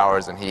 2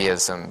 hours, and he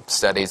has some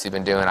studies he's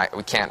been doing.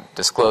 We can't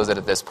disclose it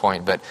at this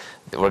point, but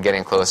we're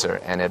getting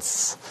closer, and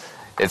it's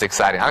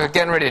exciting. I'm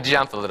getting ready to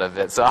jump a little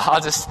bit, so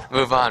I'll just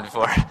move on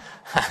before.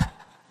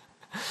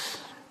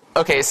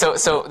 Okay, so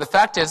the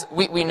fact is,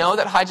 we know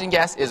that hydrogen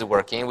gas is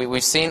working.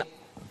 We've seen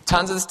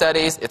tons of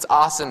studies. It's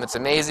awesome. It's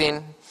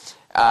amazing.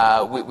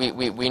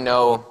 We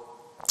know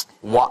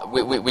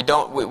we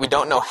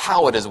don't know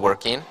how it is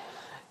working,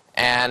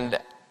 and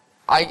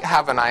I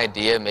have an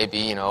idea.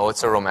 Maybe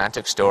it's a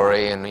romantic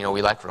story, and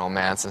we like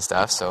romance and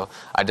stuff. So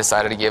I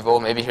decided to give.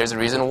 Well, maybe here's the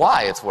reason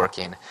why it's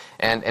working,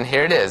 and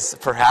here it is.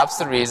 Perhaps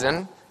the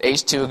reason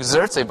H2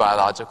 exerts a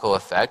biological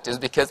effect is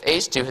because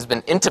H2 has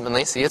been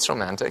intimately, see, it's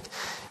romantic,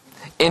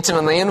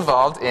 intimately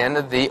involved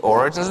in the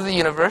origins of the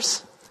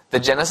universe, the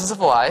genesis of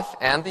life,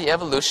 and the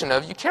evolution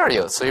of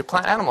eukaryotes, so your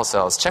plant animal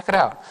cells. Check it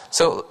out.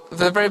 So, at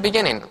the very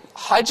beginning,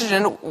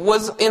 hydrogen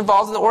was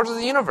involved in the origins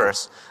of the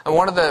universe. And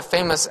one of the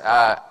famous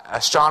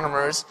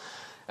astronomers,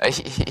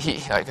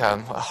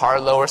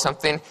 Harlow or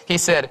something, he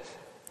said,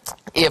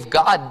 if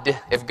God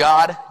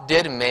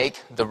did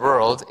make the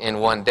world in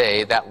one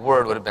day, that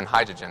word would have been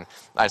hydrogen.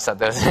 I just thought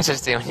that was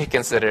interesting when you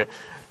consider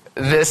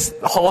this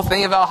whole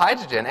thing about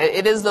hydrogen.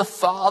 It is the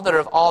father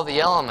of all the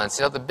elements.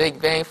 The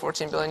Big Bang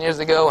 14 billion years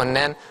ago, and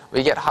then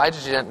we get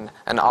hydrogen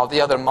and all the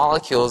other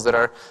molecules that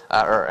are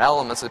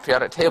elements of the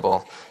periodic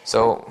table.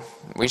 So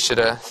we should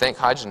thank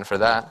hydrogen for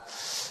that.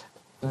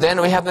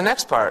 Then we have the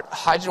next part.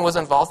 Hydrogen was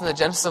involved in the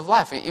genesis of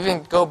life. We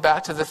even go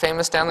back to the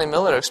famous Stanley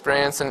Miller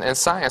experience in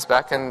science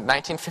back in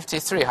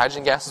 1953.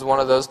 Hydrogen gas is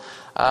one of those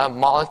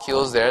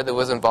molecules there that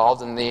was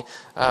involved in the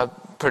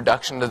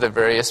production of the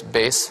various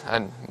base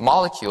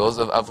molecules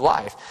of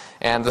life.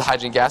 And the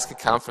hydrogen gas could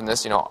come from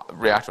this,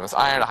 reaction with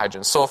iron,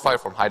 hydrogen sulfide,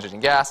 form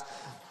hydrogen gas.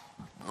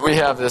 We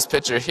have this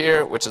picture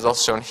here, which is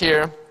also shown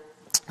here.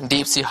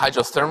 Deep-sea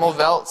hydrothermal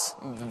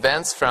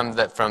vents from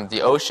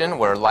the ocean,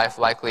 where life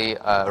likely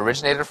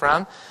originated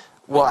from,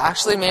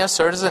 actually may have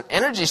served as an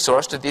energy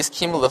source to these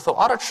chemolithic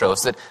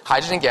autotrophs. That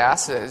hydrogen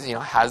gas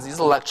has these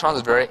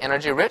electrons, very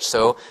energy-rich,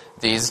 so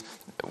these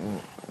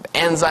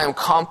enzyme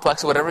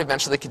complex, whatever,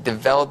 eventually could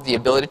develop the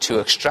ability to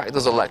extract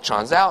those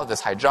electrons out,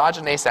 this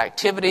hydrogenase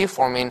activity,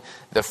 forming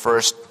the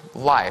first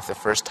life, the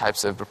first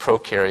types of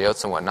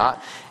prokaryotes and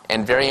whatnot.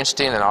 And very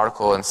interesting, an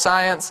article in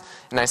Science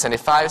in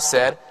 1975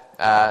 said,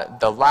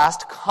 the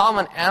last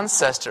common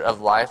ancestor of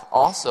life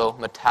also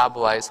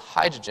metabolized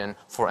hydrogen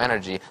for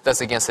energy,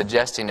 thus again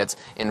suggesting its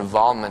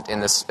involvement in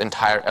this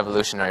entire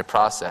evolutionary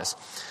process.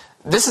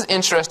 This is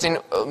interesting.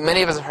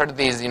 Many of us have heard of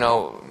these,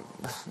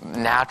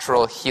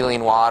 natural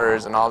healing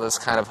waters and all this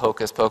kind of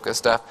hocus-pocus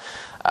stuff.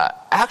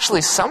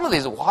 Actually, some of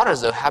these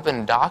waters, though, have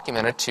been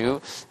documented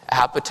to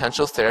have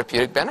potential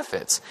therapeutic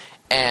benefits.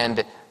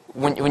 And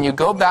when you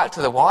go back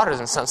to the waters,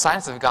 and some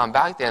scientists have gone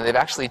back there, and they've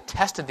actually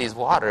tested these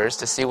waters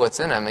to see what's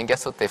in them, and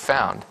guess what they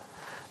found?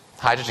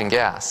 Hydrogen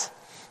gas.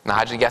 Now,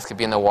 hydrogen gas could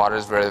be in the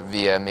waters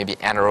via maybe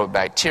anaerobic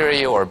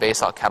bacteria or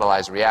basalt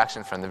catalyzed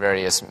reaction from the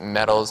various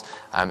metals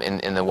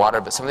in the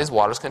water, but some of these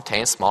waters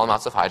contain small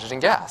amounts of hydrogen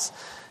gas.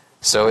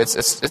 So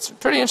it's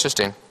pretty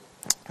interesting.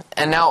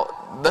 And now,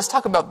 let's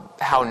talk about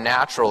how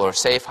natural or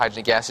safe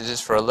hydrogen gas is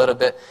just for a little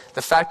bit.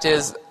 The fact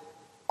is,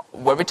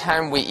 every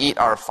time we eat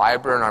our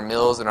fiber and our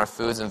meals and our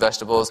foods and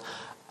vegetables,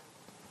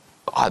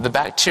 the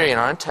bacteria in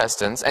our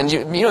intestines, and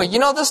you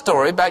know the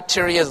story,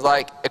 bacteria is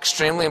like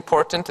extremely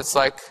important. It's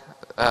like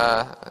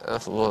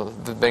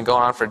been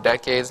going on for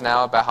decades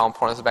now about how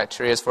important the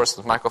bacteria is for us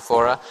with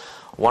microflora.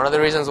 One of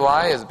the reasons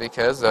why is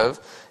because of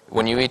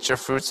when you eat your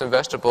fruits and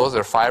vegetables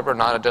or fiber,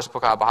 non-digestible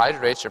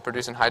carbohydrates, you're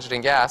producing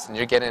hydrogen gas, and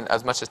you're getting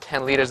as much as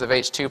 10 liters of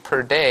H2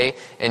 per day,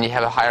 and you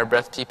have a higher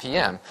breath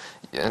ppm.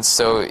 And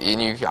so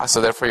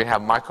therefore you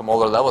have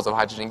micromolar levels of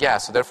hydrogen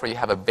gas. So therefore you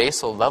have a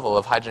basal level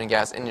of hydrogen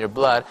gas in your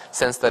blood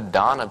since the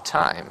dawn of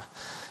time,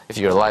 if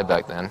you were alive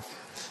back then.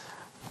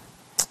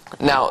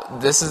 Now,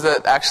 this is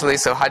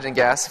so hydrogen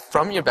gas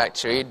from your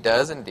bacteria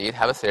does indeed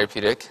have a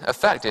therapeutic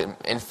effect. In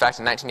fact,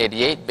 in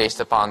 1988,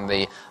 based upon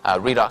the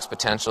redox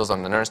potentials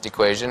on the Nernst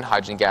equation,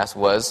 hydrogen gas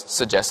was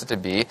suggested to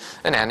be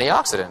an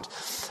antioxidant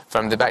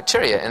from the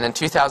bacteria. And in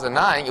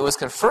 2009, it was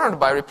confirmed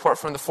by a report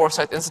from the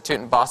Forsyth Institute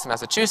in Boston,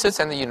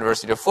 Massachusetts, and the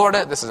University of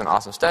Florida. This is an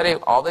awesome study.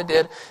 All they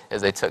did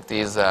is they took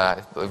these,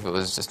 it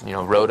was just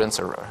rodents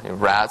or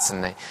rats,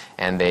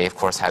 and they of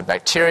course had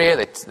bacteria,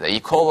 the E.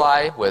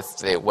 coli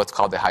with what's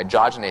called the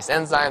hydrogenase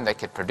enzyme that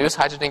could produce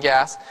hydrogen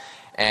gas.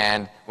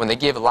 And when they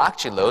give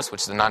lactulose,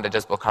 which is a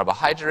non-digestible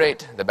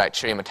carbohydrate, the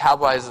bacteria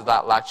metabolizes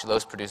that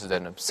lactulose, produces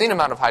an obscene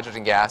amount of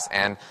hydrogen gas,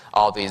 and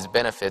all these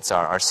benefits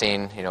are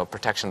seen,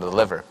 protection of the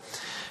liver.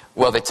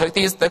 Well, they took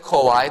the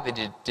coli,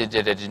 they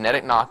did a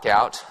genetic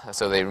knockout,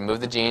 so they removed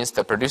the genes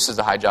that produces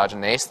the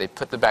hydrogenase, they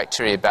put the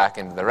bacteria back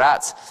into the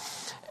rats,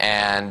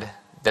 and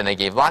then they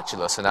gave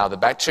lactulose. So now the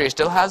bacteria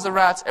still has the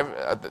rats,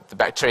 the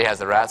bacteria has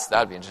the rats, that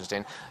would be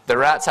interesting. The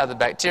rats have the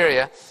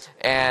bacteria,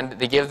 and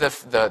they give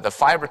the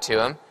fiber to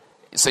them.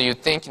 So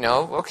you'd think,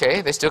 okay,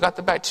 they still got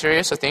the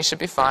bacteria, so things should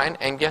be fine,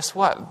 and guess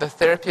what? The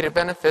therapeutic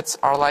benefits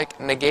are like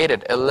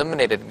negated,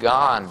 eliminated,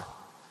 gone.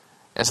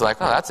 And it's like,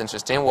 oh, that's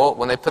interesting. Well,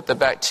 when they put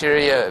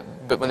bacteria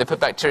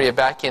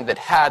back in that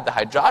had the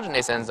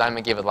hydrogenase enzyme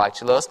and gave it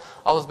lactulose,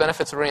 all those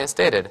benefits were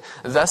reinstated,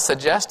 thus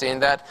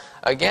suggesting that,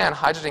 again,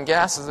 hydrogen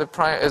gas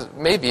is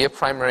maybe a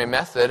primary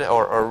method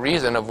or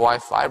reason of why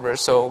fiber is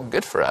so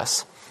good for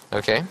us.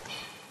 Okay?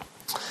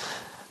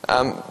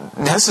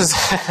 This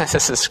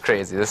is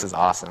crazy. This is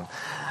awesome.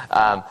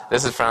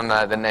 This is from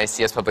the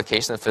NICS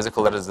publication of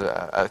Physical Letters,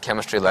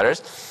 Chemistry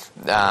Letters.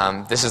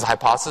 This is a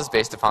hypothesis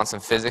based upon some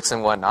physics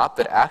and whatnot,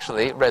 but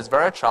actually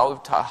resveratrol,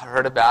 we've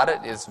heard about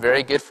it, is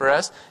very good for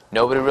us.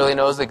 Nobody really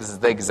knows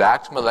the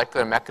exact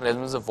molecular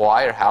mechanisms of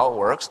why or how it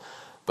works,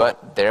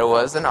 but there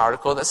was an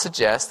article that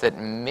suggests that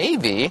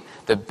maybe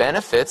the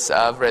benefits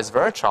of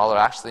resveratrol are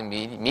actually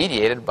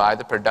mediated by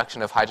the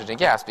production of hydrogen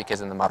gas,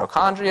 because in the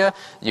mitochondria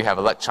you have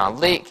electron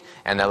leak,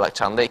 and the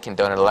electron leak can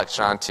donate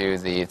electron to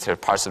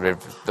parts of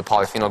the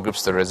polyphenol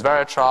groups of the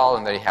resveratrol,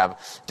 and then you have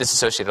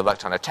dissociated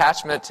electron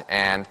attachment,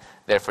 and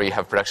therefore you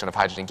have production of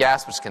hydrogen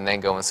gas, which can then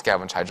go and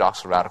scavenge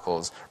hydroxyl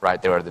radicals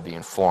right there where they're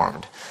being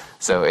formed.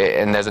 So,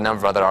 and there's a number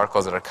of other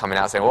articles that are coming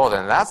out saying, well,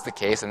 then that's the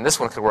case, and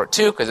this one could work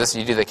too, because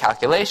you do the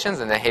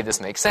calculations, and then, hey,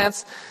 this makes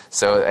sense.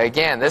 So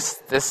again,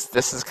 this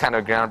is kind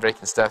of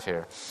groundbreaking stuff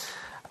here.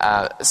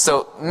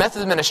 So method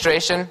of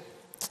administration,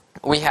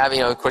 we have,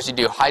 of course, you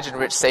do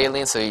hydrogen-rich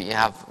saline, so you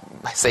have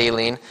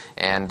saline,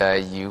 and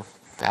you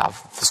have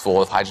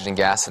full of hydrogen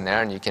gas in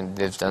there, and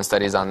they've done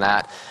studies on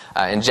that.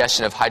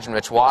 Ingestion of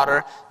hydrogen-rich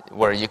water,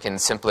 where you can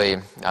simply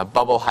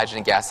bubble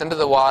hydrogen gas into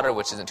the water,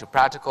 which isn't too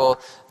practical.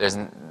 There's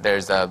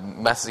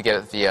methods to get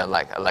it via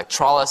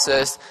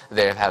electrolysis.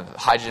 They have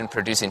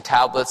hydrogen-producing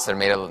tablets that are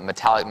made of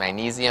metallic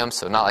magnesium,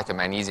 so not like a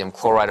magnesium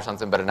chloride or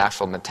something, but an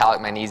actual metallic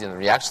magnesium that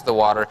reacts with the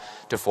water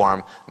to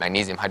form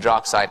magnesium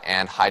hydroxide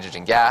and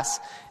hydrogen gas.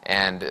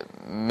 And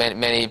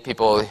many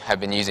people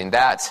have been using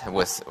that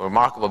with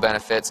remarkable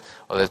benefits.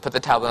 Well, they put the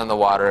tablet in the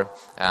water,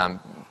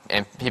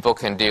 and people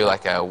can do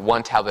like a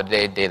 1 tablet a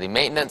day daily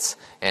maintenance.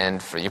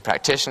 And for you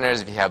practitioners,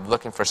 if you have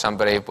looking for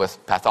somebody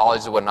with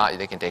pathologies or whatnot,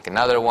 they can take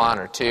another 1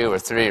 or 2 or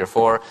 3 or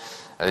 4.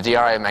 The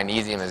DRI of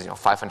magnesium is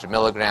 500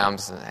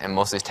 milligrams, and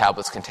most of these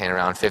tablets contain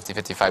around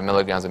 50-55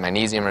 milligrams of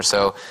magnesium or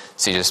so.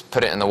 So you just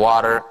put it in the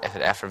water. If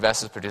it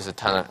effervesces, produces a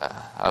ton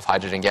of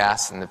hydrogen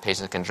gas, and the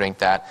patient can drink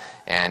that,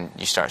 and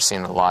you start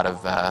seeing a lot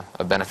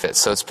of benefits.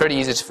 So it's pretty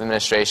easy for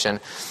administration.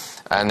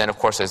 And then, of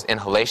course, there's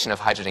inhalation of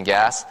hydrogen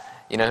gas.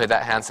 You know who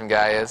that handsome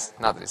guy is?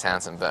 Not that he's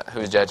handsome, but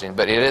who's judging?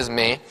 But it is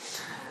me.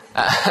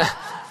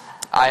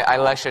 I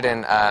lectured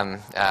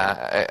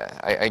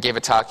I gave a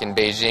talk in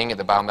Beijing at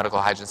the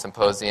Biomedical Hydrogen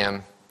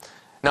Symposium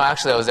No,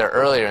 actually, I was there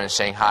earlier in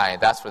Shanghai.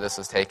 That's where this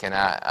was taken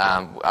at.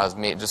 I was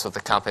meeting just with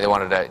the company. They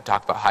wanted to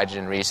talk about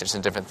hydrogen research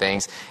and different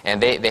things.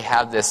 And they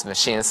have this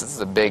machine. This is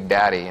a big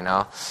daddy, you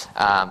know.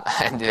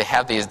 And they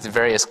have these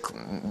various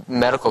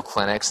medical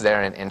clinics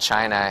there in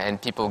China,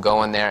 and people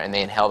go in there and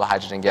they inhale the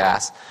hydrogen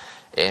gas.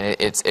 And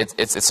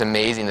it's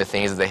amazing the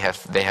things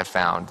that they have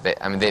found.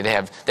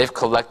 They've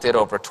collected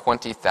over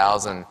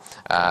 20,000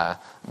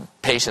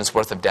 patients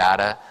worth of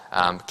data,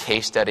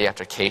 case study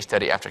after case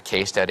study after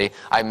case study.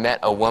 I met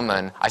a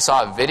woman. I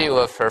saw a video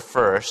of her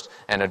first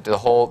and the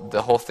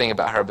whole thing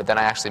about her, but then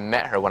I actually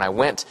met her when I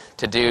went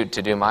to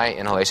do my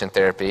inhalation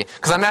therapy,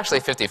 because I'm actually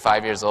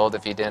 55 years old,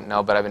 if you didn't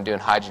know, but I've been doing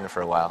hydrogen for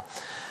a while.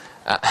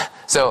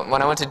 So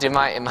when I went to do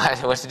I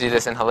went to do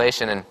this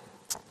inhalation, and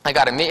I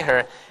got to meet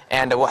her.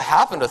 And what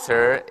happened with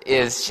her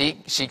is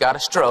she got a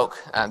stroke.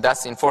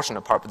 That's the unfortunate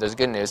part, but there's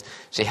good news.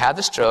 She had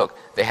the stroke.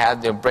 They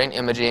had the brain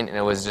imaging, and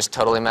it was just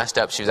totally messed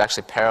up. She was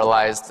actually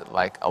paralyzed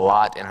like a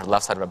lot in her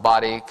left side of her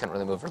body. Couldn't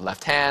really move her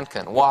left hand.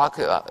 Couldn't walk,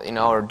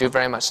 or do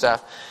very much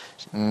stuff.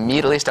 She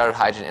immediately started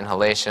hydrogen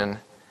inhalation,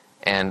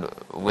 and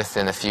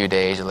within a few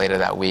days later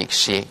that week,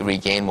 she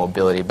regained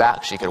mobility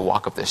back. She could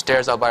walk up the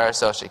stairs all by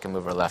herself. She could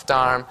move her left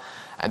arm.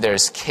 And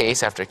there's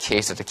case after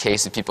case after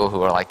case of people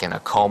who are like in a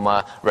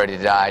coma, ready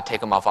to die,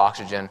 take them off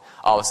oxygen,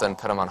 all of a sudden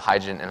put them on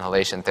hydrogen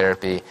inhalation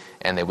therapy,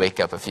 and they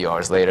wake up a few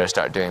hours later,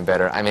 start doing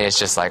better. I mean, it's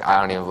just like,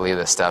 I don't even believe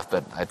this stuff,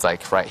 but it's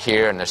like right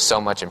here, and there's so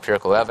much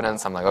empirical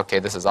evidence. I'm like, okay,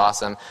 this is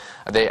awesome.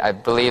 I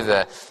believe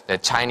the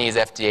Chinese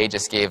FDA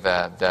just gave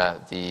the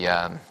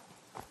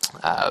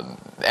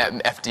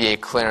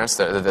FDA clearance,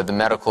 the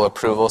medical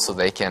approval, so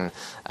they can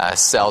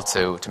sell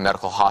to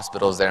medical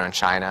hospitals there in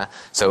China.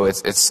 So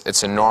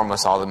it's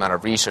enormous, all the amount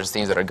of research,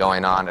 things that are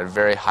going on at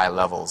very high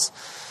levels.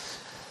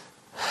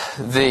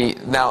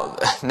 Now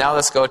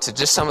let's go to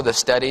just some of the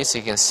studies so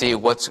you can see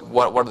what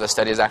are the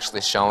studies actually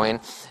showing.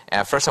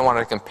 First, I wanted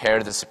to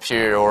compare the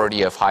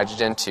superiority of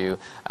hydrogen to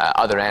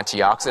other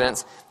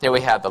antioxidants. Here we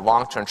have the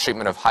long-term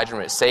treatment of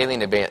hydrogen-rich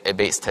saline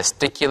abates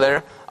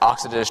testicular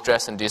oxidative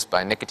stress induced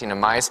by nicotine in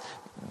mice.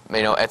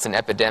 It's an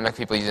epidemic.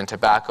 People using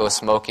tobacco,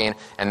 smoking,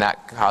 and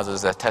that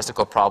causes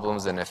testicle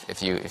problems. And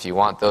if you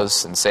want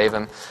those and save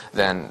them,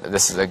 then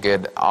this is a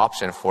good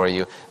option for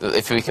you.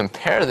 If we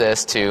compare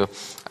this to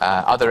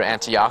other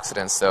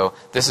antioxidants, so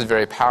this is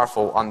very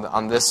powerful.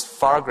 On this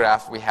far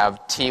graph, we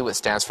have T, which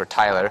stands for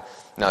Tyler.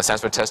 No, it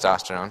stands for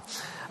testosterone.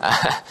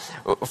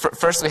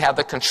 First, we have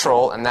the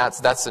control, and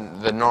that's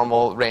the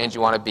normal range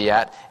you want to be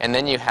at. And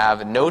then you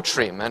have no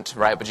treatment,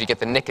 right? But you get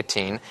the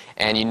nicotine,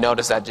 and you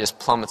notice that just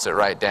plummets it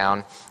right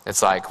down.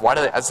 It's like,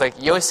 it's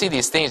like you always see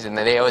these things, and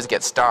they always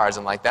get stars.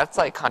 I'm like, that's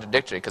like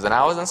contradictory, because when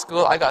I was in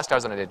school, I got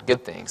stars when I did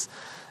good things.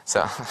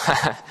 So,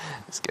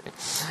 just kidding.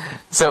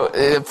 So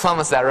it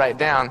plummets that right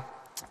down,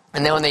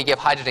 and then when they give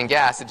hydrogen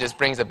gas, it just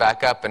brings it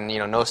back up, and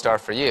no star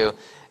for you.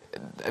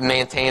 It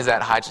maintains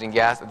that hydrogen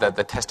gas, the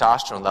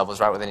testosterone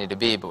levels right where they need to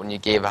be, but when you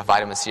gave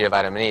vitamin C or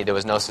vitamin E, there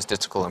was no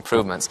statistical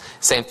improvements.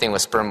 Same thing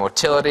with sperm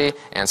motility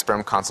and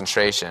sperm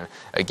concentration.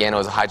 Again, it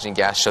was a hydrogen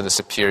gas showed the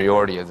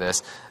superiority of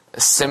this.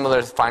 A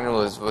similar finding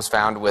was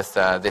found with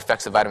the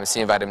effects of vitamin C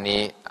and vitamin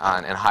E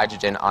and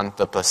hydrogen on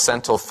the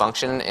placental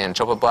function in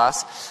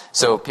tropoblasts.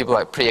 So people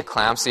like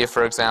preeclampsia,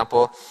 for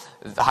example,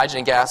 the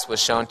hydrogen gas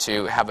was shown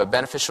to have a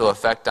beneficial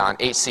effect on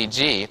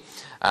HCG,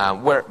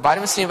 where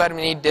vitamin C and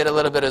vitamin E did a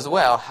little bit as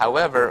well.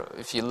 However,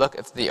 if you look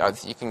at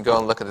you can go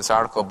and look at this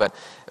article, but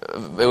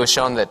it was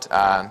shown that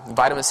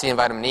vitamin C and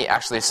vitamin E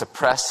actually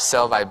suppressed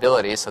cell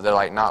viability, so they're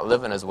like not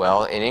living as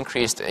well. It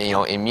increased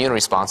immune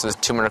responses,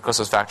 tumor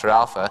necrosis factor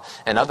alpha,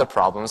 and other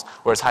problems,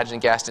 whereas hydrogen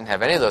gas didn't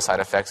have any of those side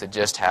effects. It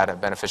just had a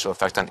beneficial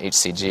effect on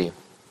HCG.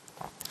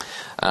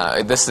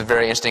 This is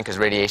very interesting because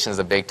radiation is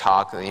a big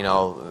talk.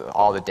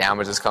 All the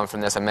damages come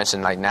from this. I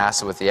mentioned like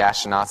NASA with the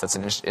astronauts. That's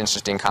an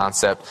interesting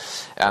concept.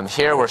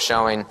 Here we're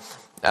showing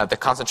the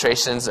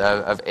concentrations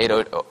of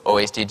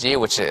 8-OHDG,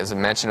 which, as I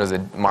mentioned, was a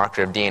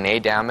marker of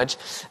DNA damage.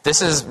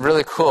 This is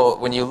really cool.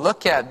 When you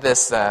look at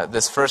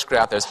this first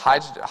graph, there's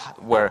hydrogen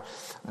where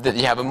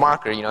you have a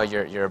marker.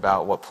 You're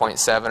about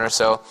 0.7 or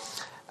so.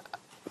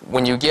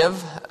 When you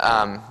give,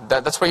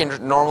 that's where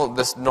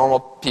normal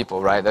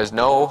people, right? There's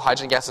no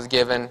hydrogen gas is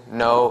given,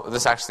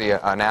 this is actually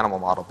an animal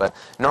model, but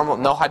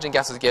no hydrogen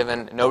gas is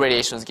given, no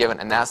radiation is given,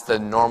 and that's the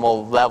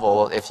normal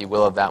level, if you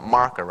will, of that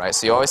marker, right?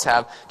 So you always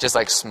have just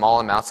like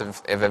small amounts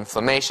of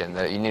inflammation,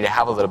 that you need to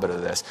have a little bit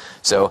of this.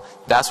 So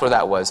that's where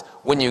that was.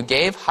 When you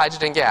gave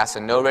hydrogen gas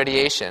and no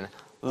radiation,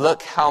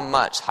 look how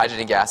much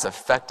hydrogen gas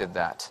affected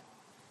that.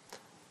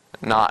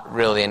 Not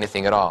really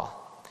anything at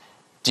all.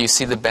 Do you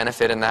see the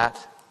benefit in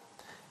that?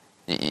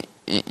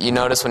 You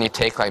notice when you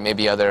take like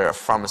maybe other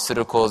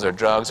pharmaceuticals or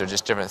drugs or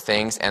just different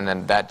things, and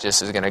then that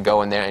just is going to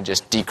go in there and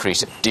just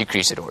decrease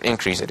it, or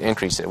increase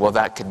it. Well,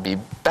 that could be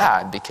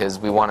bad because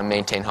we want to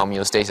maintain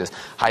homeostasis.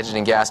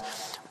 Hydrogen gas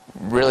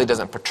really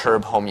doesn't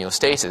perturb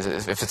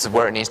homeostasis. If it's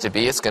where it needs to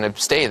be, it's going to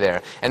stay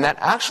there. And that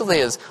actually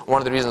is one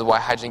of the reasons why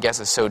hydrogen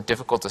gas is so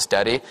difficult to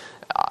study.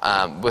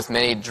 With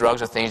many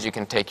drugs or things you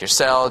can take your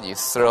cell, you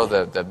throw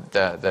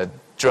the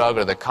drug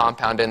or the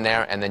compound in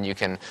there, and then you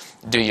can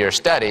do your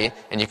study,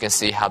 and you can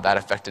see how that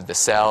affected the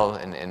cell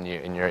in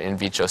your in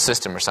vitro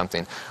system or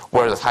something.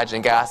 Whereas with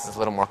hydrogen gas, it's a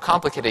little more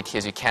complicated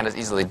because you can't as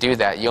easily do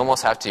that. You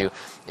almost have to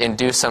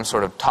induce some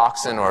sort of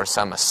toxin or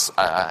some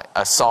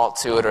assault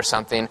to it or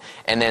something,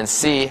 and then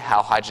see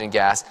how hydrogen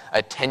gas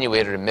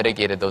attenuated or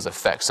mitigated those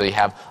effects. So you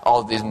have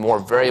all of these more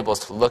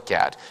variables to look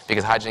at,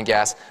 because hydrogen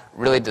gas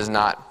really does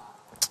not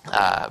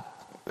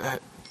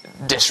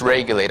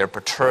dysregulate or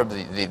perturb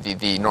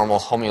the normal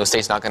homeostasis.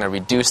 It's not going to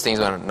reduce things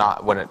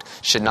when it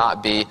should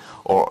not be,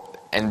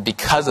 and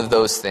because of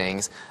those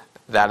things,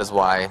 that is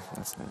why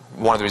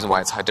one of the reasons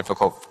why it's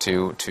difficult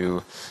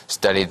to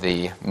study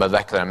the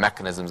molecular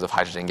mechanisms of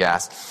hydrogen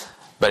gas.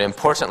 But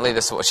importantly,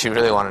 this is what you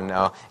really want to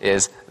know,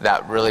 is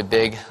that really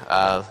big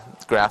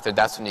graph there.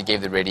 That's when you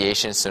gave the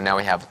radiation. So now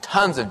we have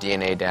tons of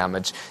DNA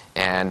damage,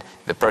 and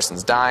the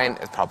person's dying.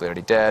 It's probably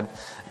already dead.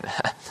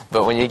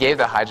 But when you gave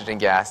the hydrogen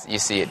gas, you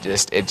see it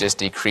just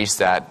decreased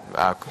that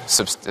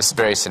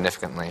very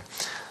significantly.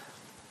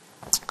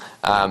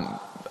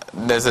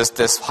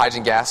 This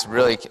hydrogen gas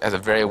really has a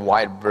very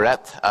wide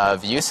breadth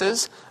of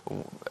uses,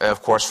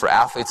 of course, for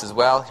athletes as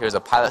well. Here's a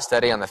pilot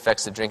study on the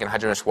effects of drinking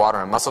hydrogen-rich water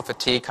on muscle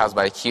fatigue caused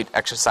by acute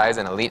exercise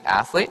in elite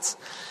athletes.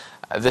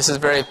 This is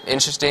very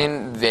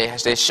interesting.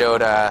 They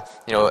showed,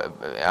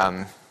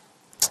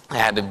 they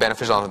had the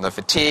beneficial on the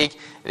fatigue.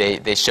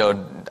 They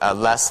showed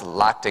less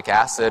lactic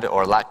acid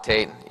or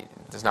lactate.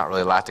 There's not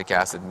really lactic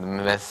acid, the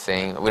myth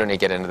thing. We don't need to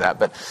get into that.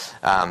 But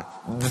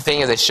the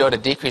thing is, they showed a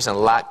decrease in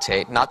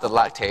lactate. Not that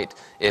lactate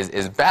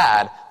is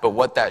bad, but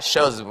what that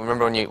shows is,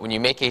 remember, when you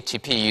make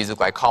ATP, you use the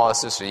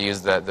glycolysis, or you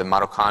use the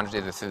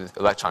mitochondria through the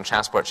electron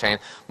transport chain.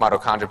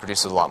 Mitochondria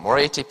produces a lot more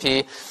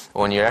ATP.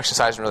 When you're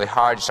exercising really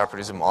hard, you start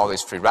producing all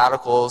these free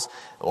radicals.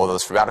 All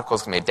those free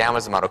radicals can make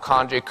damage to the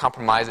mitochondria,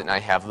 compromise it. Now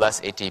you have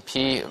less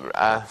ATP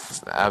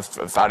out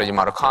of your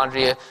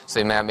mitochondria.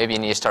 So maybe you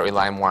need to start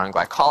relying more on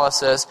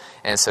glycolysis.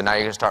 And so now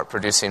you're going to start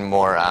producing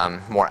more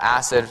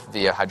acid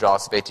via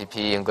hydrolysis of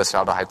ATP and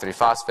glyceraldehyde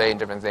 3-phosphate and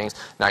different things.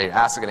 Now your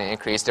acid is going to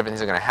increase. Different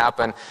things are going to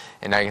happen.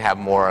 And now you have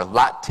more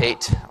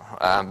lactate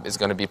is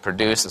going to be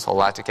produced. This whole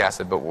lactic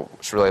acid, but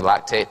it's really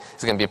lactate,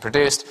 is going to be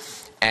produced.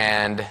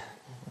 And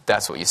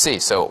that's what you see.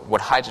 So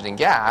what hydrogen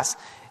gas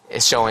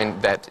is showing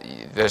that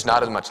there's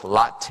not as much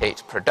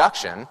lactate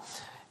production.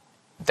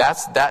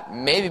 That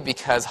may be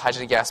because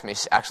hydrogen gas may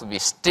actually be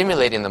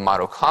stimulating the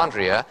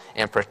mitochondria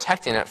and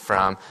protecting it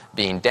from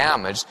being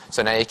damaged.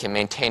 So now you can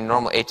maintain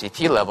normal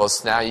ATP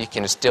levels. Now you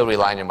can still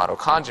rely on your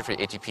mitochondria for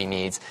your ATP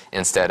needs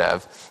instead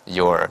of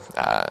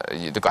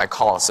the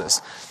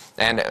glycolysis.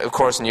 And of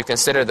course, when you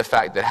consider the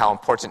fact that how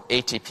important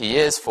ATP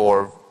is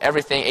for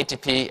everything,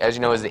 ATP, as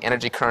you know, is the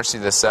energy currency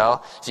of the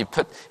cell. If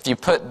you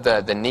put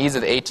the needs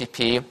of the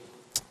ATP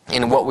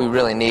in what we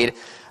really need,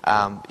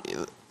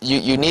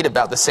 you need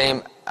about the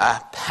same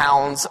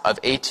pounds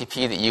of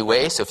ATP that you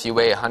weigh. So if you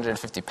weigh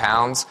 150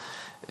 pounds,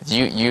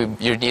 you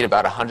need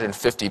about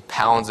 150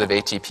 pounds of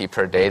ATP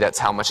per day. That's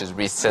how much is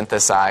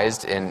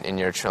resynthesized in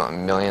your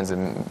millions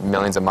and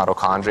millions of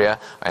mitochondria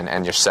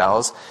and your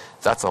cells.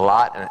 That's a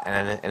lot.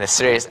 And a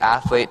serious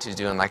athlete who's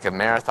doing like a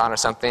marathon or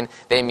something,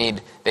 they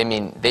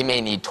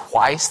may need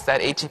twice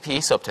that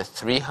ATP, so up to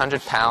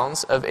 300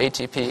 pounds of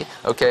ATP.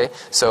 Okay,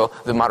 so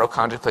the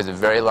mitochondria plays a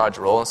very large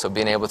role, and so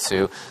being able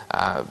to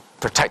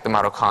protect the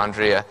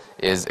mitochondria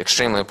is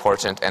extremely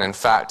important. And in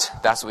fact,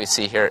 that's what we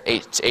see here.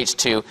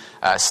 H2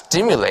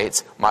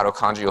 stimulates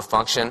mitochondrial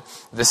function.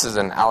 This is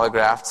an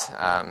allograft,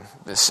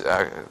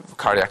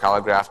 cardiac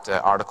allograft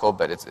article,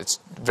 but it's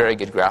very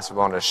good graphs. We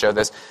wanted to show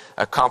this.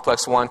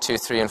 Complex 1, 2,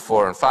 3, and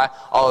 4, and 5.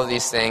 All of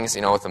these things,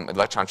 with the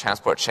electron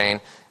transport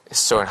chain,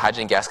 so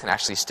hydrogen gas can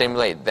actually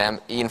stimulate them.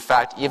 In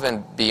fact,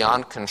 even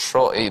beyond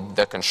control,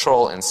 the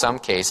control in some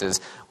cases,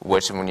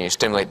 which when you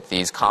stimulate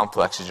these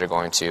complexes, you're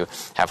going to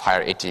have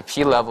higher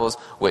ATP levels,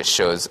 which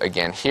shows,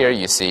 again, here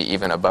you see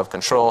even above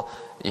control,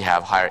 you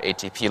have higher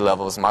ATP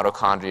levels.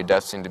 Mitochondria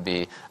does seem to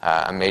be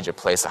a major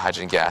place that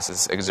hydrogen gas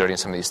is exerting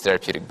some of these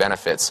therapeutic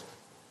benefits.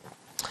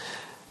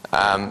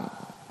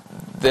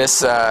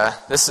 This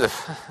is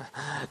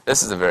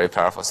a very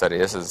powerful study.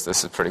 This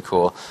is pretty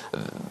cool.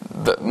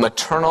 The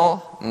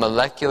maternal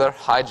molecular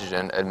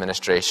hydrogen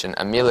administration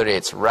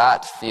ameliorates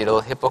rat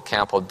fetal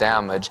hippocampal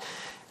damage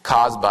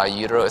caused by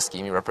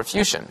uteroischemia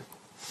reperfusion.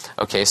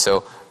 Okay,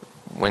 so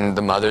when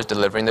the mother's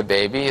delivering the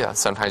baby,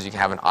 sometimes you can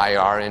have an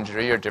IR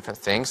injury or different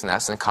things, and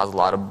that's going to cause a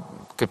lot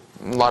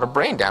of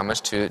brain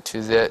damage to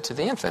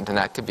the infant, and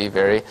that could be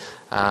very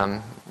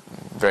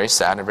very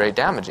sad and very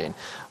damaging.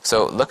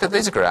 So look at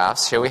these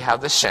graphs. Here we have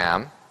the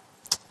sham.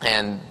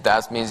 And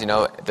that means,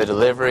 the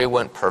delivery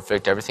went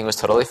perfect, everything was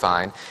totally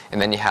fine. And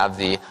then you have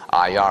the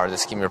IR, the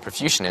ischemia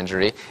perfusion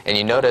injury. And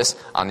you notice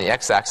on the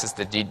x-axis,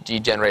 the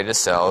degenerated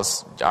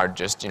cells are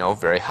just,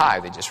 very high.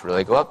 They just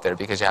really go up there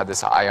because you have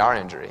this IR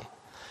injury.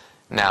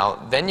 Now,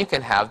 then you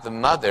can have the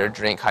mother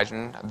drink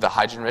the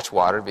hydrogen-rich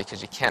water,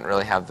 because you can't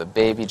really have the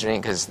baby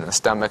drink because it's in the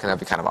stomach, and that'd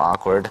be kind of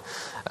awkward.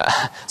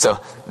 So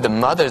the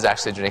mother's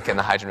actually drinking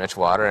the hydrogen-rich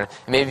water, and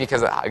maybe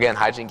because, again,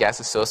 hydrogen gas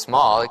is so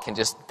small, it can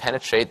just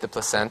penetrate the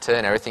placenta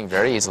and everything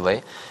very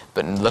easily.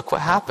 But look what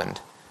happened.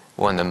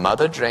 When the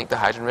mother drank the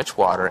hydrogen-rich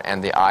water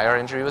and the IR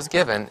injury was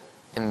given,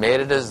 it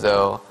made it as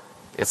though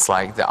it's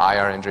like the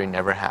IR injury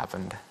never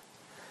happened.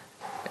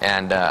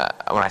 And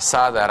when I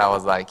saw that, I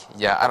was like,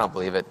 yeah, I don't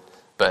believe it.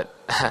 But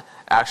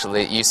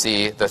actually, you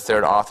see the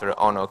third author,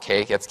 Ono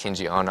K, that's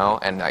Kinji Ono,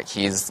 and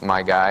he's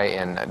my guy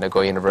in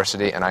Nagoya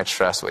University, and I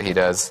trust what he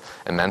does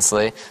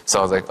immensely. So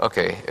I was like,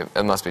 okay,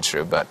 it must be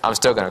true, but I'm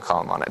still going to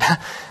call him on it.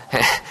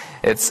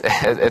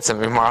 It's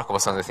remarkable,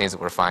 some of the things that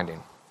we're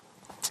finding.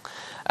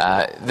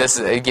 This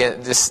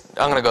again,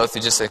 I'm going to go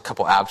through just a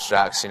couple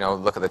abstracts.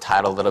 Look at the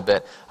title a little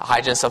bit.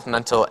 Hydrogen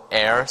supplemental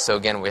air. So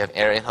again, we have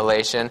air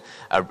inhalation.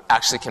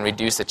 Actually, can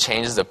reduce the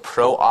changes of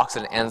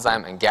pro-oxidant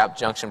enzyme and gap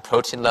junction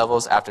protein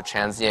levels after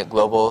transient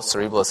global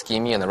cerebral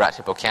ischemia in the rat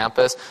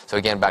hippocampus. So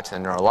again, back to the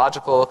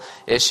neurological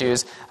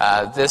issues.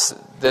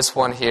 This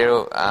one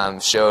here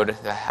had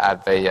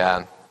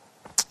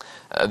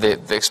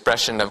the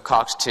expression of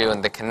COX-2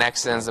 and the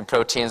connexins and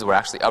proteins were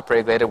actually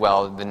upregulated,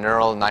 while the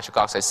neural nitric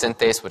oxide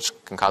synthase, which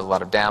can cause a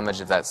lot of damage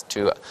if that's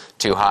too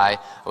high,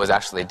 was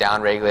actually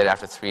downregulated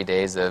after 3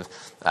 days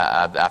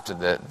after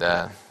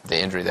the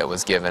injury that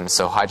was given.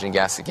 So hydrogen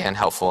gas, again,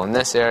 helpful in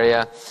this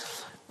area.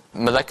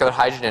 Molecular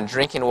hydrogen in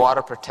drinking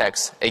water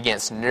protects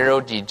against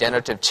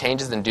neurodegenerative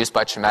changes induced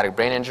by traumatic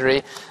brain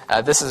injury.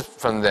 This is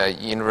from the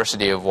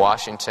University of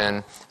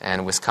Washington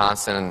and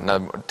Wisconsin and a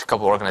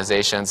couple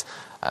organizations.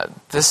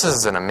 This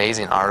is an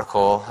amazing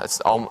article.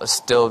 It's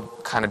still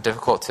kind of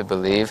difficult to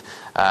believe,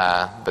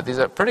 but these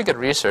are pretty good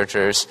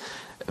researchers.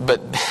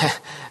 But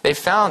they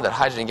found that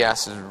hydrogen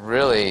gas is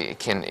really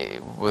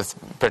was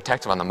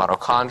protective on the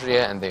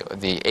mitochondria and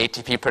the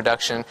ATP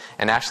production.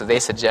 And actually, they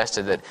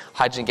suggested that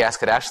hydrogen gas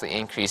could actually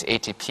increase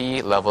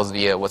ATP levels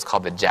via what's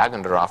called the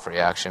Jagendorf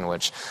reaction,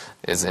 which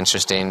is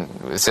interesting.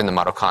 It's in the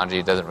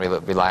mitochondria. It doesn't really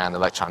rely on the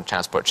electron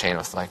transport chain.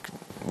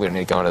 We don't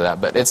need to go into that,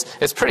 but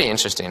it's pretty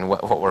interesting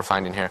what we're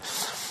finding here.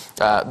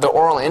 The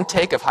oral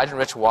intake of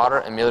hydrogen-rich water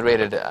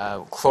ameliorated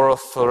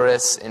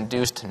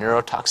chlorophyllus-induced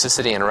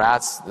neurotoxicity in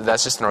rats.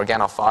 That's just an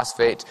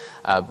organophosphate,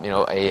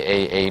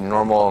 a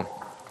normal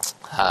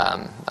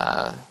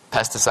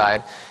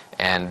pesticide.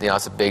 And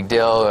it's a big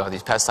deal. Are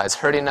these pesticides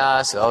hurting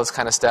us? All this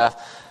kind of stuff.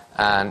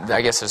 And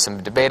I guess there's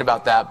some debate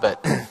about that.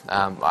 But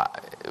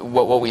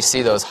what we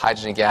see, though, is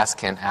hydrogen gas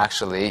can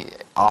actually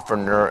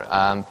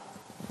offer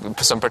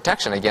some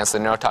protection against the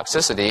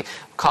neurotoxicity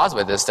caused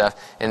by this stuff.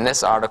 In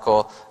this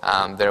article,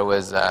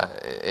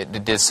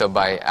 it did so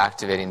by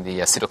activating the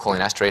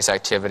acetylcholinesterase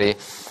activity,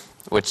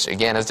 which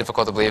again is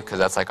difficult to believe because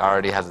that's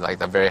already has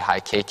a very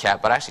high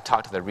K-cap. But I actually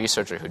talked to the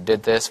researcher who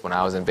did this when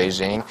I was in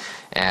Beijing,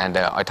 and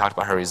I talked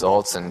about her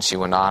results, and she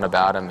went on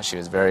about them.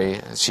 She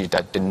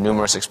did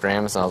numerous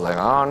experiments, and I was like,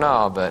 oh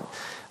no, but.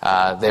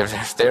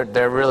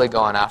 They're really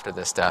going after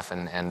this stuff,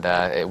 and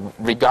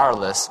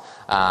regardless,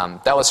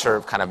 that was her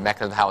kind of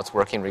mechanism how it's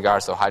working.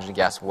 Regardless, so hydrogen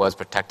gas was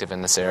protective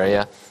in this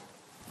area.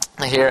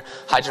 Here,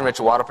 hydrogen-rich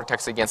water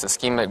protects against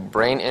ischemic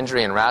brain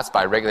injury in rats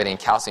by regulating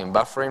calcium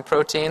buffering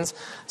proteins.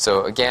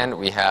 So again,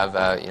 we have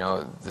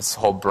this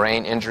whole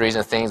brain injuries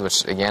and things,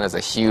 which again is a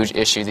huge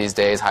issue these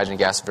days. Hydrogen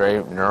gas is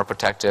very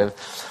neuroprotective.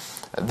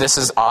 This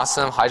is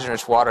awesome.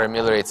 Hydrogen-rich water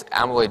ameliorates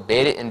amyloid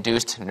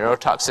beta-induced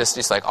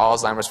neurotoxicities like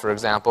Alzheimer's, for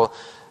example.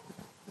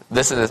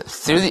 This is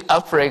through the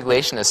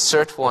upregulation of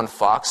SIRT1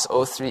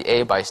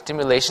 FOXO3A by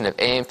stimulation of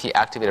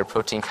AMP-activated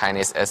protein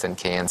kinase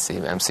SNK and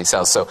MC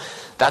cells. So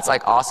that's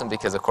awesome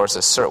because, of course, the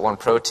SIRT1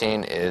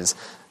 protein is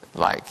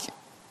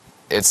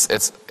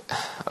it's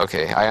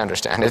okay, I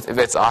understand.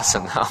 It's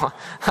awesome, though.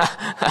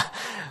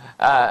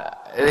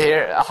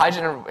 Here,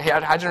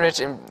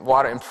 hydrogen-rich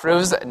water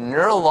improves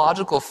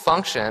neurological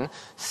function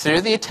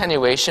through the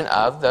attenuation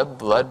of the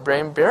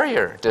blood-brain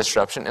barrier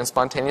disruption in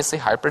spontaneously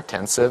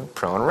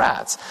hypertensive-prone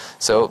rats.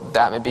 So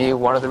that may be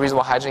one of the reasons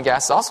why hydrogen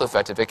gas is also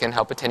effective. It can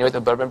help attenuate the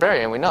blood-brain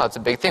barrier, and we know it's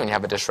a big thing. When you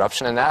have a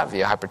disruption in that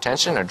via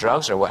hypertension or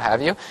drugs or what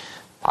have you,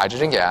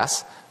 hydrogen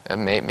gas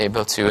may be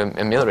able to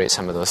ameliorate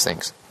some of those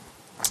things.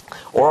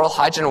 Oral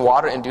hydrogen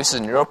water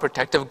induces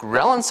neuroprotective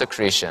ghrelin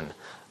secretion.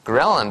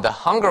 Ghrelin, the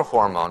hunger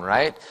hormone,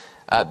 right?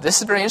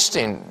 This is very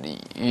interesting.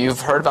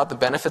 You've heard about the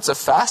benefits of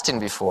fasting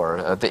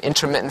before, the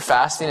intermittent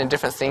fasting and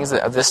different things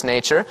of this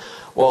nature.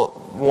 Well,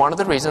 one of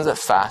the reasons that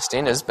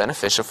fasting is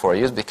beneficial for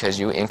you is because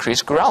you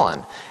increase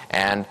ghrelin.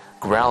 And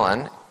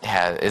ghrelin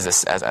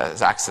acts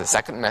as a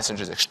second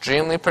messenger, is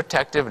extremely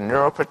protective,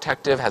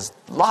 neuroprotective, has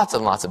lots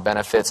and lots of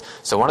benefits.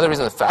 So one of the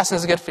reasons that fasting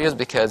is good for you is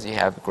because you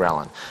have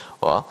ghrelin.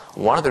 Well,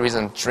 one of the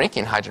reasons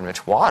drinking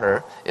hydrogen-rich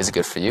water is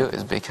good for you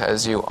is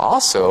because you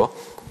also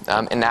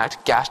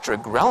enact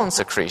gastric ghrelin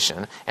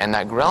secretion, and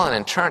that ghrelin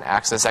in turn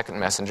acts as a second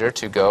messenger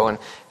to go and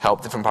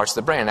help different parts of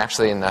the brain. And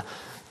actually in the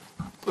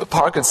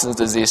Parkinson's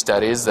disease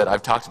studies that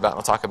I've talked about and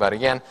I'll talk about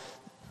again,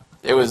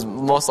 it was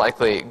most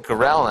likely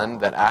ghrelin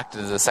that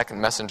acted as a second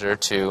messenger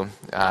to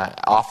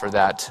offer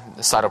that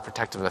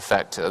cytoprotective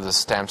effect of the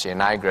substantia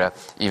nigra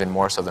even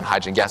more so than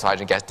hydrogen gas.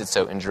 Hydrogen gas did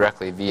so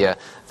indirectly via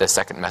the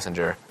second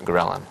messenger,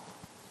 ghrelin.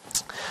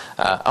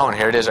 And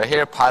here it is right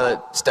here, pilot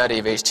study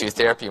of H2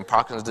 therapy in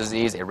Parkinson's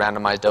disease, a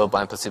randomized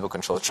double-blind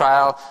placebo-controlled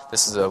trial.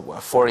 This is a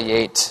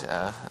 48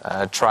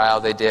 trial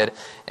they did,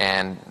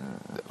 and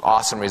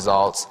awesome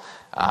results.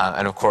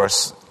 And of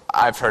course,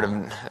 I've heard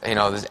of,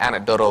 there's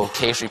anecdotal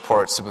case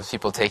reports with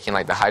people taking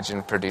like the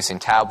hydrogen-producing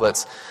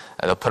tablets.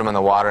 They'll put them in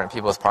the water in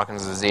people with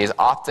Parkinson's disease.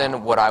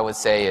 Often what I would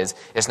say is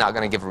it's not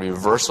going to give a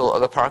reversal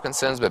of the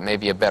Parkinson's, but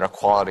maybe a better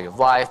quality of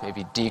life,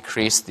 maybe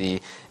decrease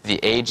the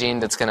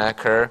aging that's going to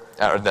occur,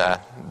 or the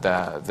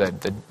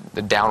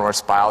downward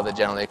spiral that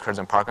generally occurs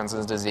in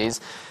Parkinson's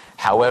disease.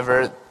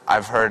 However,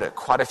 I've heard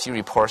quite a few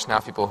reports now,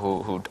 people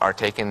who are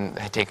taking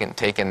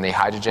the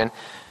hydrogen,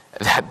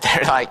 that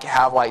they're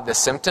have the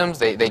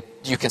symptoms.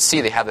 You can see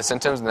they have the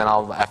symptoms, and then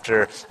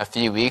after a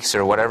few weeks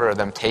or whatever of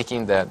them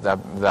taking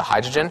the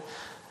hydrogen,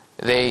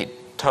 they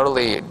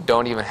totally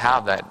don't even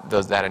have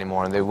that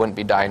anymore, and they wouldn't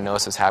be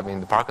diagnosed as having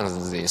the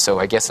Parkinson's disease. So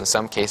I guess in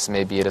some cases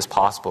maybe it is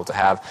possible to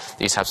have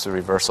these types of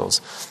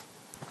reversals.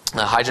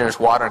 Hydrogen-rich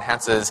water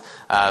enhances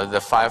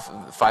the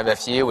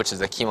 5-FU, which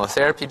is a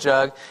chemotherapy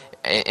drug,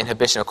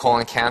 inhibition of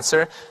colon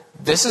cancer.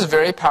 This is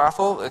very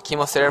powerful.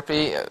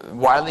 Chemotherapy,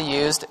 widely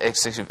used.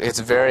 It's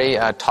very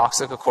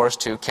toxic, of course,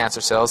 to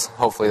cancer cells.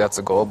 Hopefully that's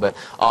the goal, but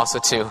also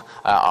to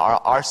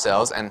our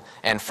cells.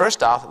 And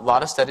first off, a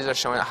lot of studies are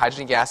showing that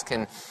hydrogen gas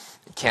can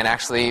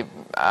actually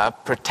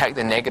protect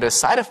the negative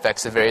side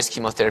effects of various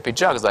chemotherapy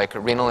drugs, like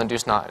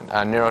renal-induced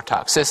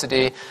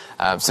neurotoxicity,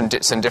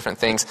 some different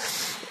things.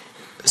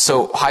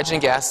 So hydrogen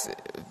gas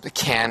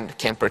can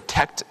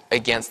protect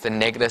against the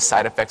negative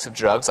side effects of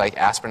drugs like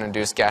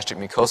aspirin-induced gastric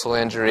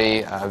mucosal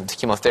injury,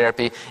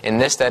 chemotherapy. In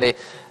this study,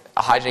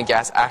 hydrogen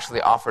gas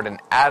actually offered an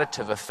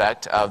additive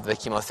effect of the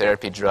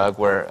chemotherapy drug,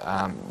 where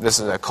this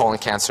is a colon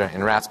cancer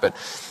in rats, but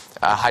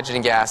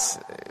hydrogen gas,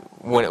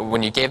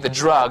 when you gave the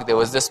drug, there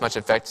was this much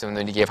effect, and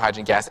then you gave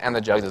hydrogen gas and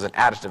the drug, there was an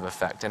additive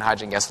effect, and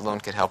hydrogen gas alone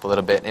could help a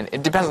little bit. And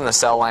it depends on the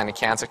cell line of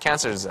cancer.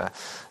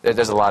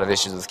 There's a lot of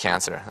issues with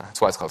cancer.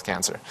 That's why it's called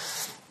cancer.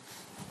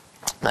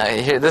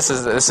 Here, this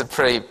is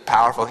pretty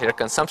powerful here.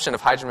 Consumption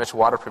of hydrogen-rich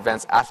water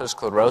prevents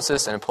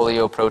atherosclerosis in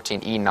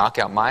polyoprotein E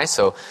knockout mice.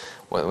 So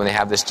when they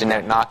have this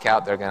genetic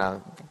knockout, they're going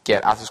to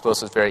get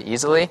atherosclerosis very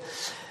easily.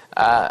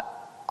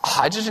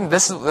 Hydrogen,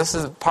 this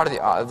is part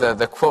of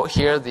the quote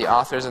here. The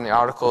authors in the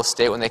article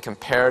state when they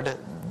compared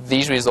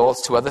these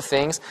results to other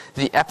things,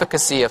 the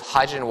efficacy of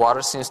hydrogen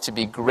water seems to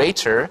be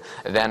greater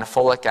than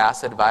folic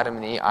acid,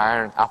 vitamin E,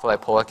 iron,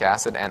 alpha-lipoic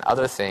acid, and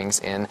other things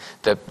in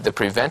the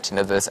preventing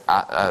of this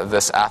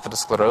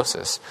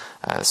atherosclerosis.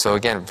 So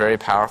again, very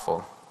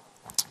powerful.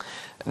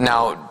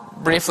 Now,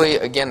 briefly,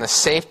 again, the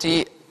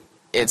safety,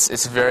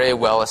 it's very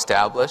well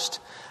established.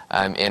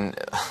 In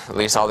at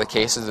least all the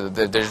cases,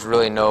 there's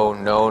really no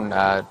known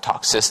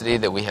toxicity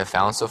that we have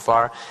found so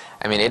far.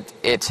 I mean,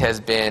 it has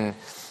been,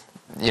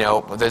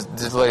 there's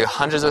literally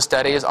hundreds of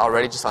studies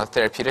already just on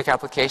therapeutic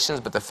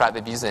applications, but the fact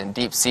they've used it in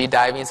deep sea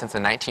diving since the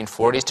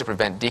 1940s to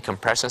prevent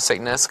decompression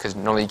sickness, because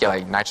normally you get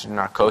like nitrogen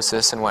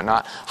narcosis and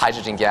whatnot,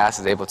 hydrogen gas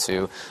is able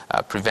to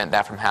prevent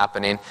that from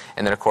happening.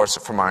 And then, of course,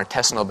 from our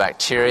intestinal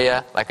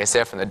bacteria, like I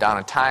said, from the dawn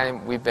of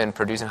time, we've been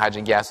producing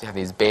hydrogen gas. We have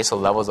these basal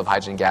levels of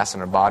hydrogen gas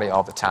in our body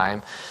all the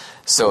time.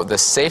 So the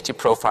safety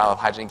profile of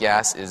hydrogen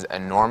gas is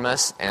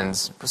enormous, and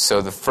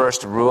so the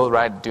first rule,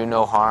 right, do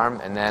no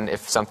harm, and then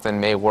if something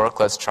may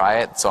work, let's try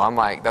it. So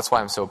that's why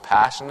I'm so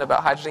passionate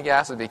about hydrogen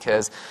gas, is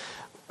because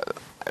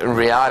in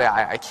reality,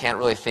 I can't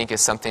really think of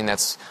something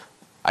that's,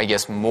 I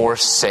guess, more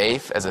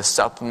safe as a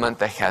supplement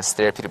that has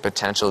therapeutic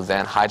potential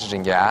than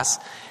hydrogen gas,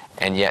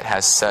 and yet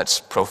has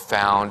such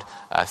profound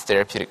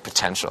therapeutic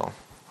potential.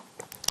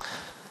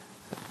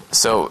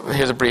 So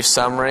here's a brief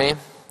summary.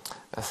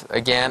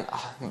 Again,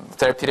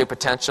 therapeutic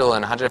potential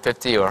in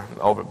 150 or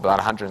over about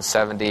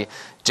 170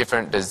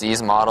 different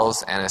disease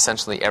models and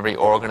essentially every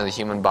organ of the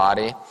human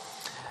body.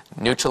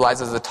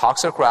 Neutralizes the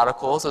toxic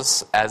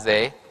radicals as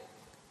a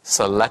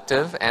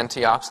selective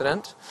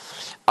antioxidant.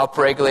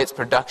 Upregulates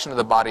production of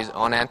the body's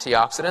own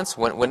antioxidants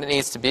when it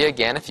needs to be.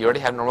 Again, if you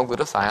already have normal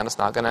glutathione, it's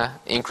not going to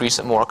increase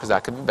it more because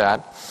that could be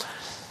bad.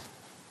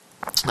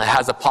 It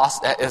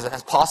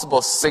has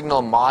possible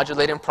signal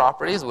modulating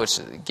properties, which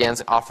again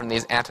is offering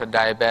these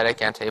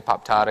anti-diabetic,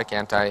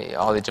 anti-apoptotic,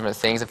 all these different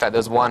things. In fact,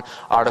 there's one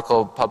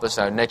article published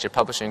in Nature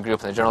Publishing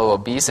Group in the Journal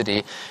of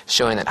Obesity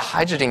showing that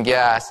hydrogen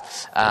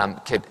gas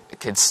could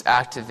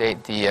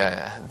activate the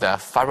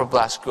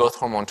fibroblast growth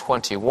hormone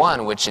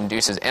 21, which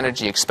induces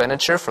energy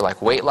expenditure for like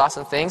weight loss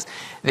and things.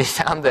 They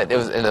found that it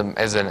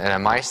was in a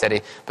mice study,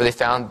 but they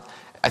found,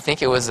 I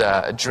think it was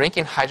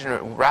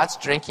rats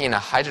drinking a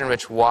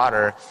hydrogen-rich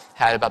water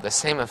had about the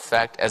same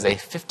effect as a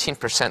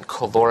 15%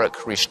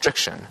 caloric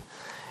restriction.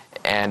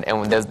 And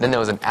then there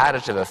was an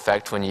additive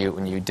effect when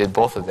you did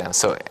both of them.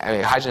 So I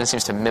mean, hydrogen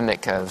seems to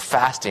mimic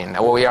fasting.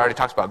 Well, we already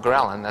talked about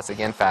ghrelin. That's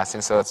again fasting,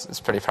 so it's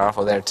pretty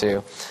powerful there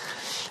too.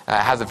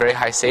 Has a very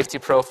high safety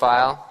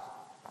profile.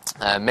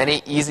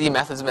 Many easy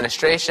methods of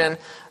administration.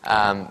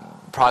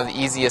 Probably the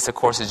easiest, of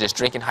course, is just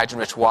drinking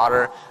hydrogen-rich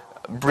water.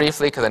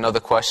 Briefly, because I know the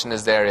question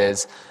is there,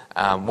 is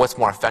what's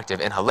more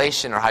effective,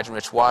 inhalation or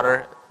hydrogen-rich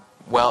water?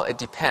 Well, it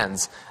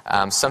depends.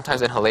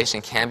 Sometimes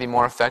inhalation can be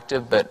more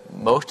effective, but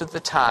most of the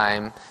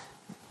time,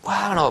 well,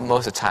 I don't know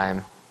most of the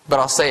time, but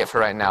I'll say it for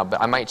right now,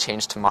 but I might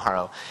change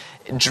tomorrow.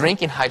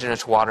 Drinking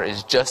hydrogen-rich water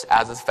is just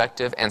as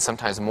effective and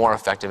sometimes more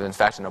effective. In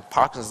fact, in a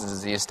Parkinson's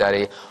disease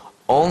study,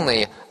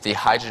 only the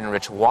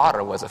hydrogen-rich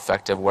water was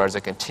effective, whereas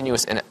a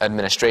continuous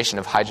administration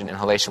of hydrogen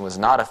inhalation was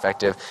not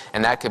effective,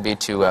 and that could be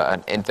to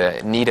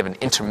the need of an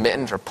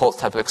intermittent or pulse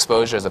type of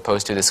exposure as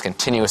opposed to this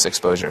continuous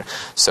exposure.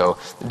 So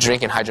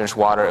drinking hydrogen-rich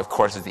water, of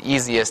course, is the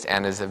easiest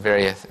and is a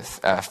very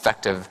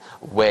effective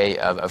way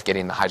of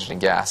getting the hydrogen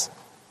gas.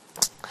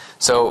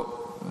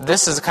 So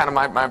this is kind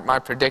of my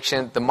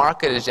prediction. The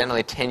market is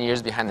generally 10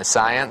 years behind the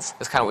science.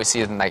 That's kind of what we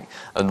see in like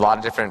a lot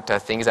of different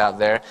things out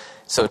there.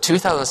 So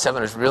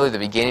 2007 is really the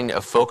beginning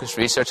of focused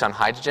research on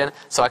hydrogen.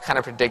 So I kind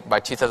of predict by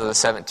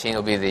 2017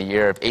 will be the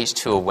year of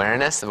H2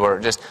 awareness, where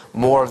just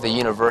more of the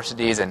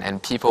universities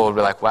and people will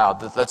be like, wow,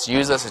 let's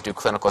use this, let's do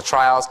clinical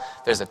trials.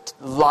 There's a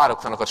lot of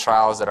clinical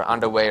trials that are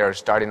underway or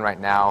starting right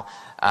now,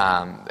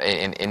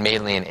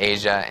 mainly in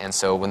Asia. And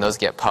so when those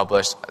get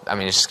published, I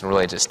mean, it's just going to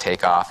really just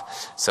take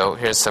off. So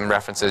here's some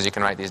references. You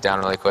can write these down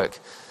really quick.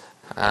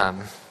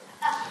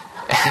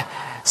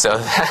 So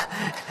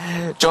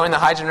join the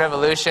Hydrogen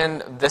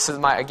Revolution. This is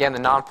again, the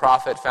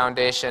nonprofit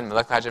foundation,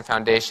 Molecular Hydrogen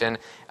Foundation.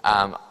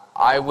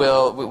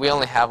 We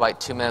only have like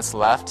 2 minutes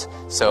left,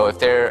 so if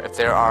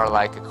there are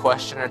like a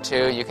question or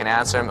two, you can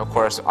answer them. Of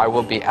course, I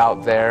will be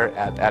out there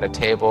at a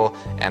table,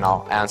 and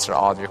I'll answer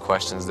all of your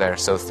questions there.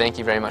 So thank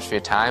you very much for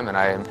your time, and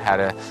I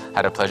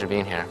had a pleasure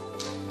being here.